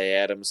Devontae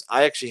Adams.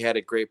 I actually had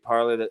a great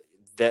parlay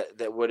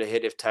that would have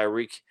hit if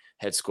Tyreek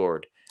had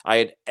scored. I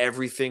had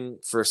everything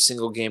for a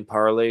single game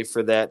parlay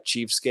for that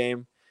Chiefs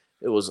game.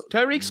 It was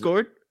Tyreek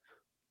scored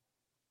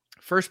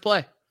first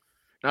play,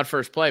 not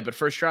first play, but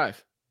first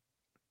drive.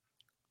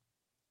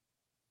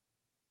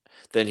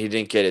 Then he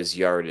didn't get his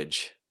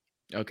yardage.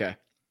 Okay.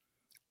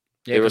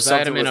 Yeah, because I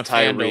had him in a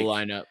FanDuel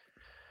lineup.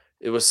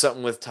 It was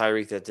something with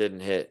Tyreek that didn't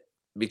hit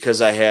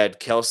because I had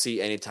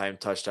Kelsey anytime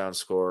touchdown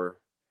scorer,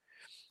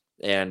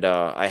 and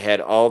I had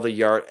all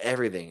the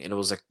everything, and it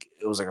was like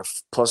a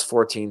plus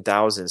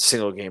 14,000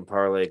 single game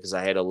parlay because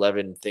I had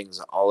 11 things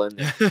all in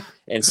there,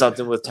 and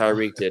something with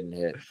Tyreek didn't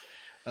hit.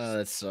 Oh,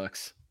 that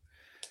sucks.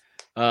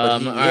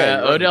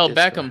 Odell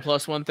Beckham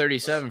plus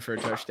 137 for a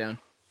touchdown.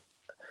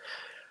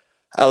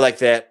 I like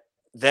that.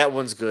 That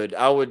one's good.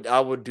 I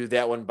would do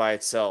that one by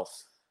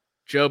itself.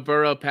 Joe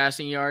Burrow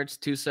passing yards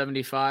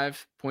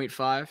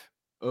 275.5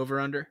 over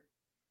under.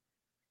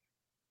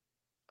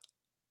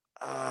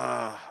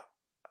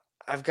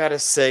 I've got to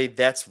say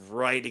that's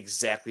right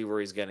exactly where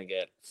he's going to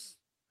get.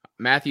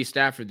 Matthew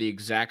Stafford, the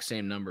exact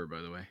same number,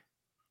 by the way.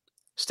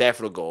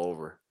 Stafford will go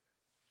over.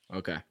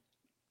 Okay.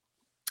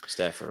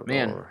 Stafford will go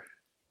over.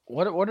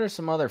 What are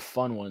some other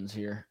fun ones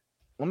here?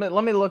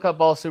 Let me look up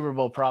all Super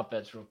Bowl prop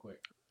bets real quick.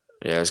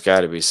 Yeah, there's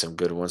got to be some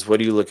good ones. What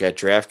do you look at,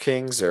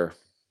 DraftKings or?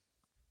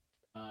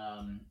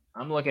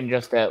 I'm looking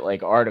just at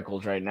like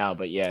articles right now,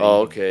 but yeah.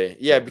 Oh, okay.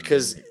 Yeah,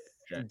 because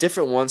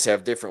different ones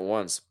have different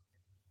ones.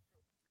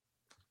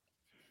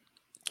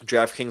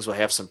 DraftKings will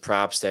have some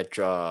props that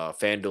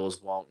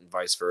FanDuel's won't, and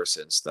vice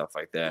versa, and stuff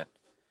like that.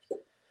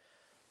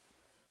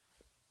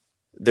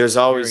 There's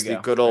always the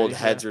good old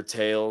heads or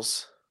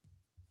tails.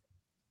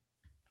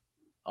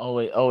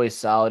 Always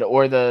solid,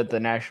 or the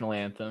national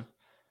anthem.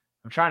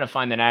 I'm trying to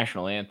find the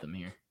national anthem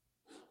here.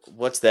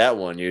 What's that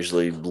one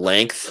usually?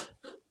 Length?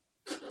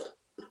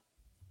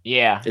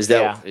 Yeah. Is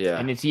that yeah?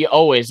 And it's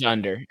always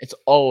under. It's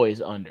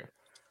always under.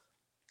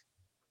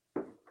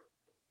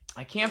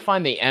 I can't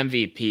find the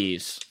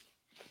MVPs,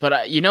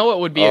 but you know what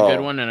would be a good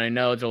one, and I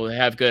know it'll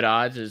have good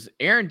odds, is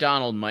Aaron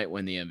Donald might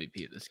win the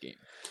MVP of this game.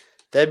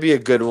 That'd be a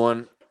good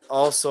one.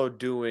 Also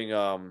doing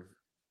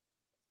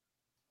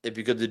it'd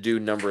be good to do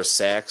number of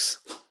sacks.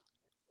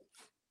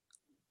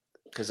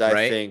 Because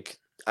I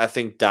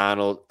think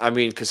Donald,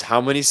 because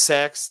how many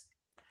sacks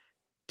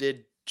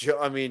did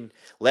Joe?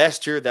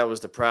 Last year that was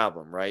the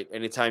problem, right?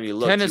 Anytime you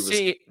look,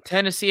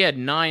 Tennessee had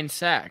 9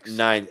 sacks.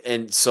 9,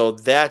 and so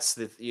that's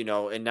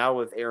and now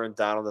with Aaron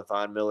Donald and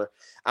Von Miller,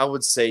 I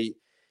would say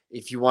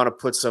if you want to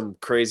put some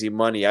crazy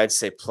money, I'd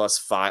say plus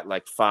 5,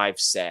 like 5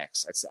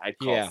 sacks. I'd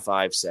call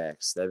 5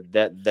 sacks.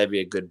 That'd be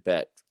a good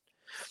bet.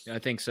 I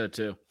think so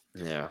too.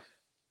 Yeah.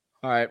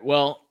 All right.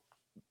 Well,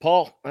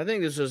 Paul, I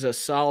think this was a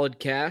solid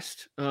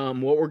cast.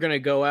 What we're going to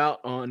go out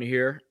on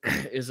here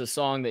is a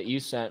song that you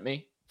sent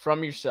me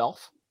from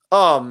yourself.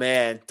 Oh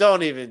man,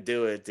 don't even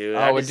do it, dude.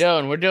 Oh,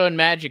 we're doing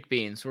Magic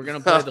Beans. We're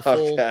going to play the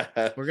full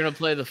we're going to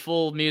play the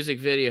full music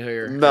video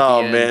here.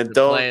 No, man,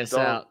 don't play us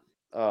out.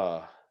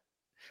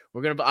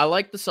 We're I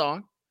like the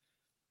song.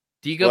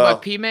 Do you go by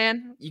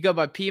P-Man? You go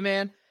by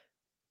P-Man?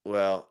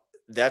 Well,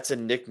 that's a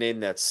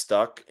nickname that's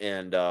stuck,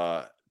 and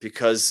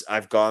because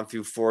I've gone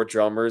through 4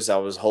 drummers, I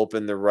was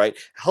hoping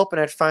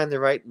I'd find the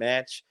right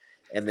match.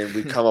 and then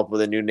we come up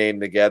with a new name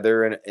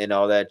together and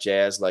all that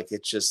jazz. Like,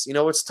 it's just,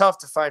 it's tough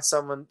to find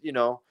someone,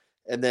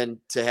 and then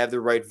to have the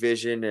right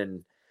vision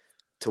and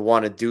to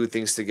want to do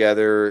things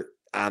together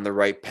on the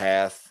right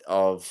path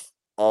of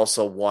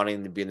also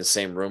wanting to be in the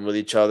same room with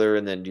each other.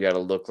 And then you got to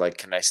look like,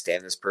 can I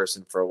stand this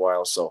person for a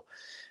while? So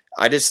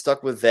I just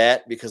stuck with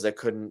that because I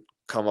couldn't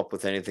come up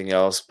with anything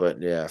else.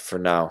 But yeah, for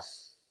now.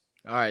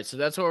 All right. So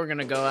that's what we're going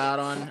to go out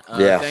on.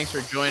 Yeah. Thanks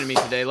for joining me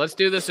today. Let's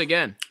do this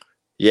again.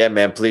 Yeah,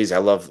 man, please. I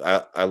love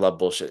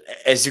bullshit.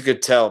 As you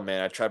could tell,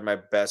 man, I tried my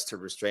best to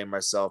restrain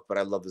myself, but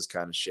I love this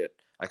kind of shit.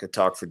 I could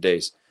talk for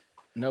days.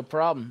 No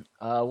problem.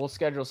 We'll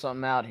schedule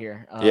something out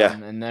here. Yeah.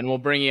 And then we'll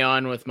bring you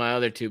on with my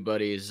other two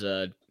buddies,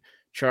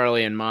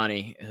 Charlie and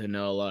Monty, who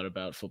know a lot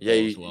about football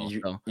as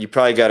well. You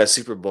probably got a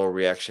Super Bowl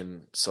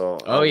reaction, so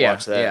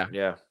watch that.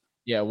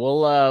 Yeah.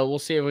 We'll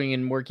see if we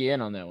can work you in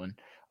on that one.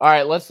 All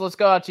right, let's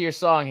go out to your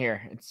song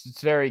here.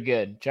 It's very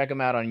good. Check them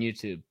out on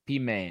YouTube.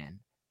 P-Man,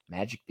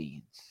 Magic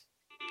Beans.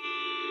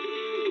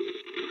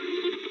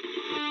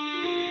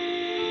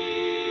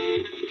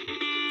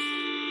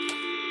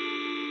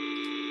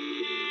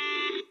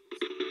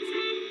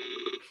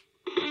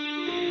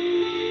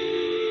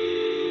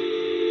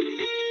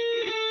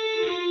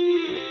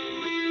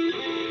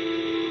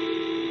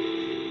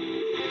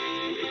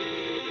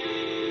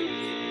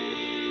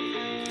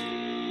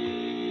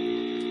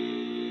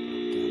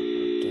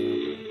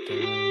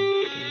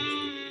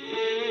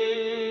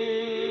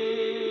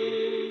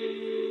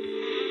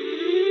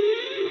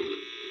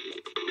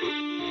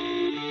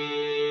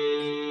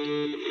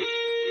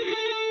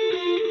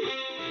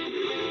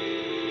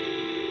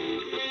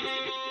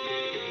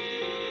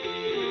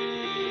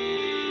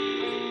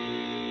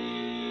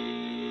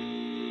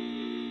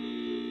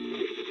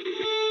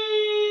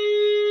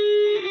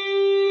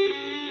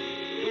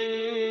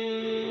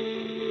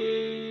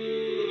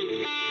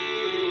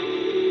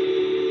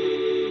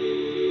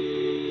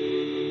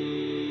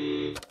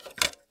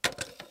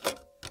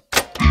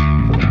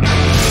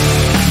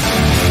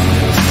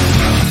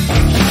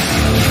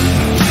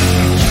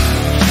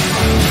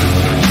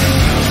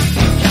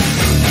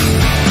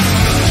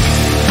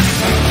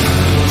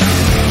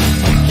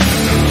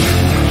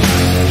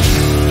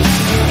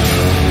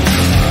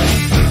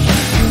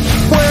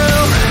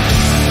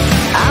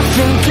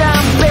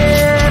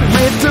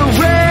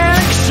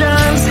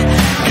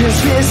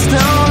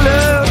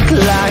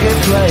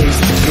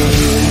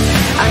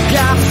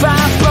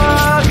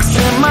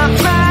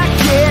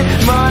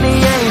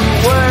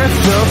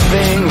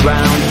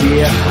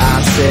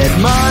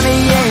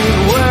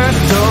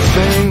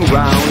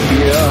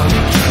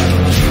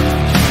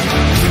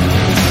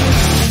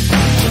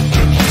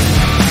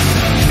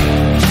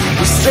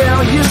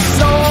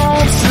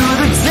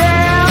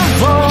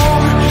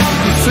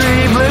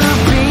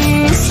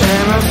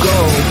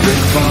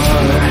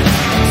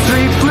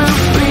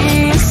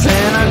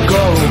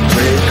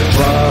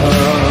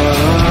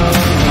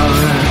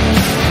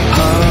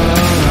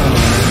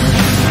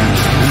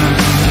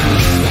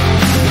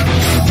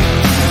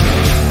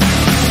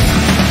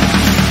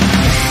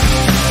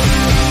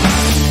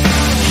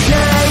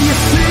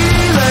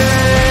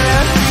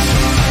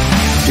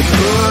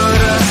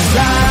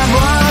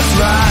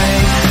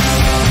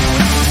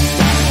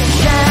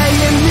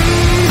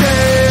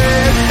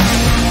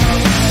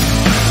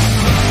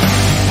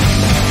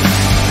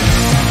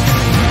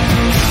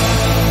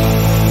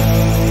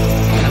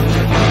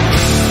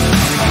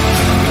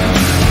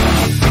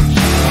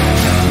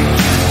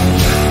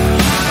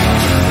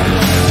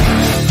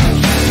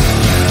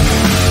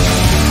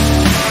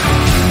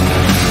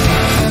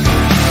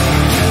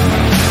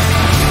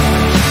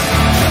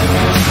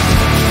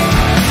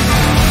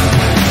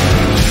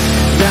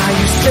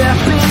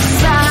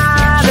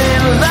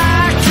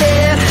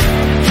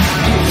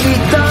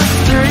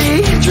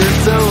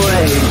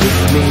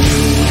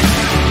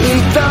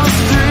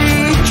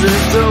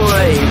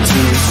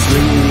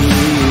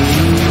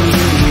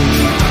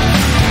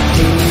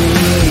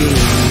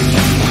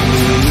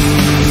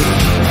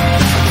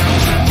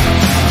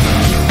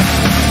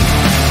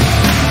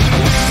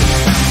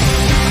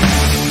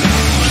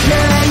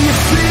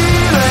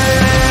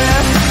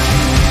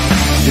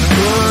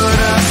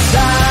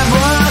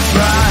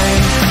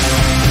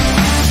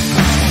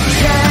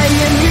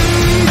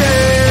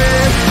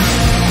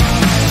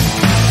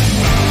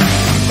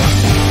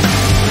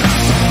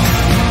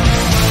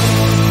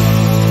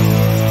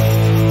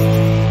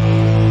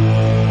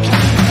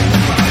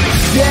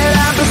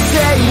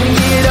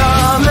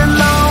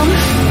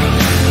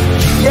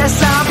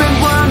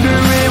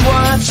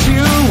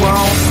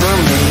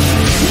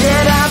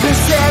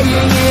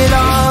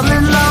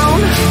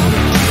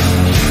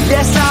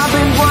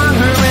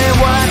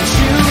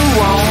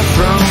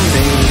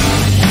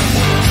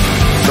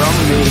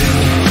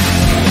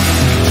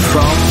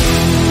 From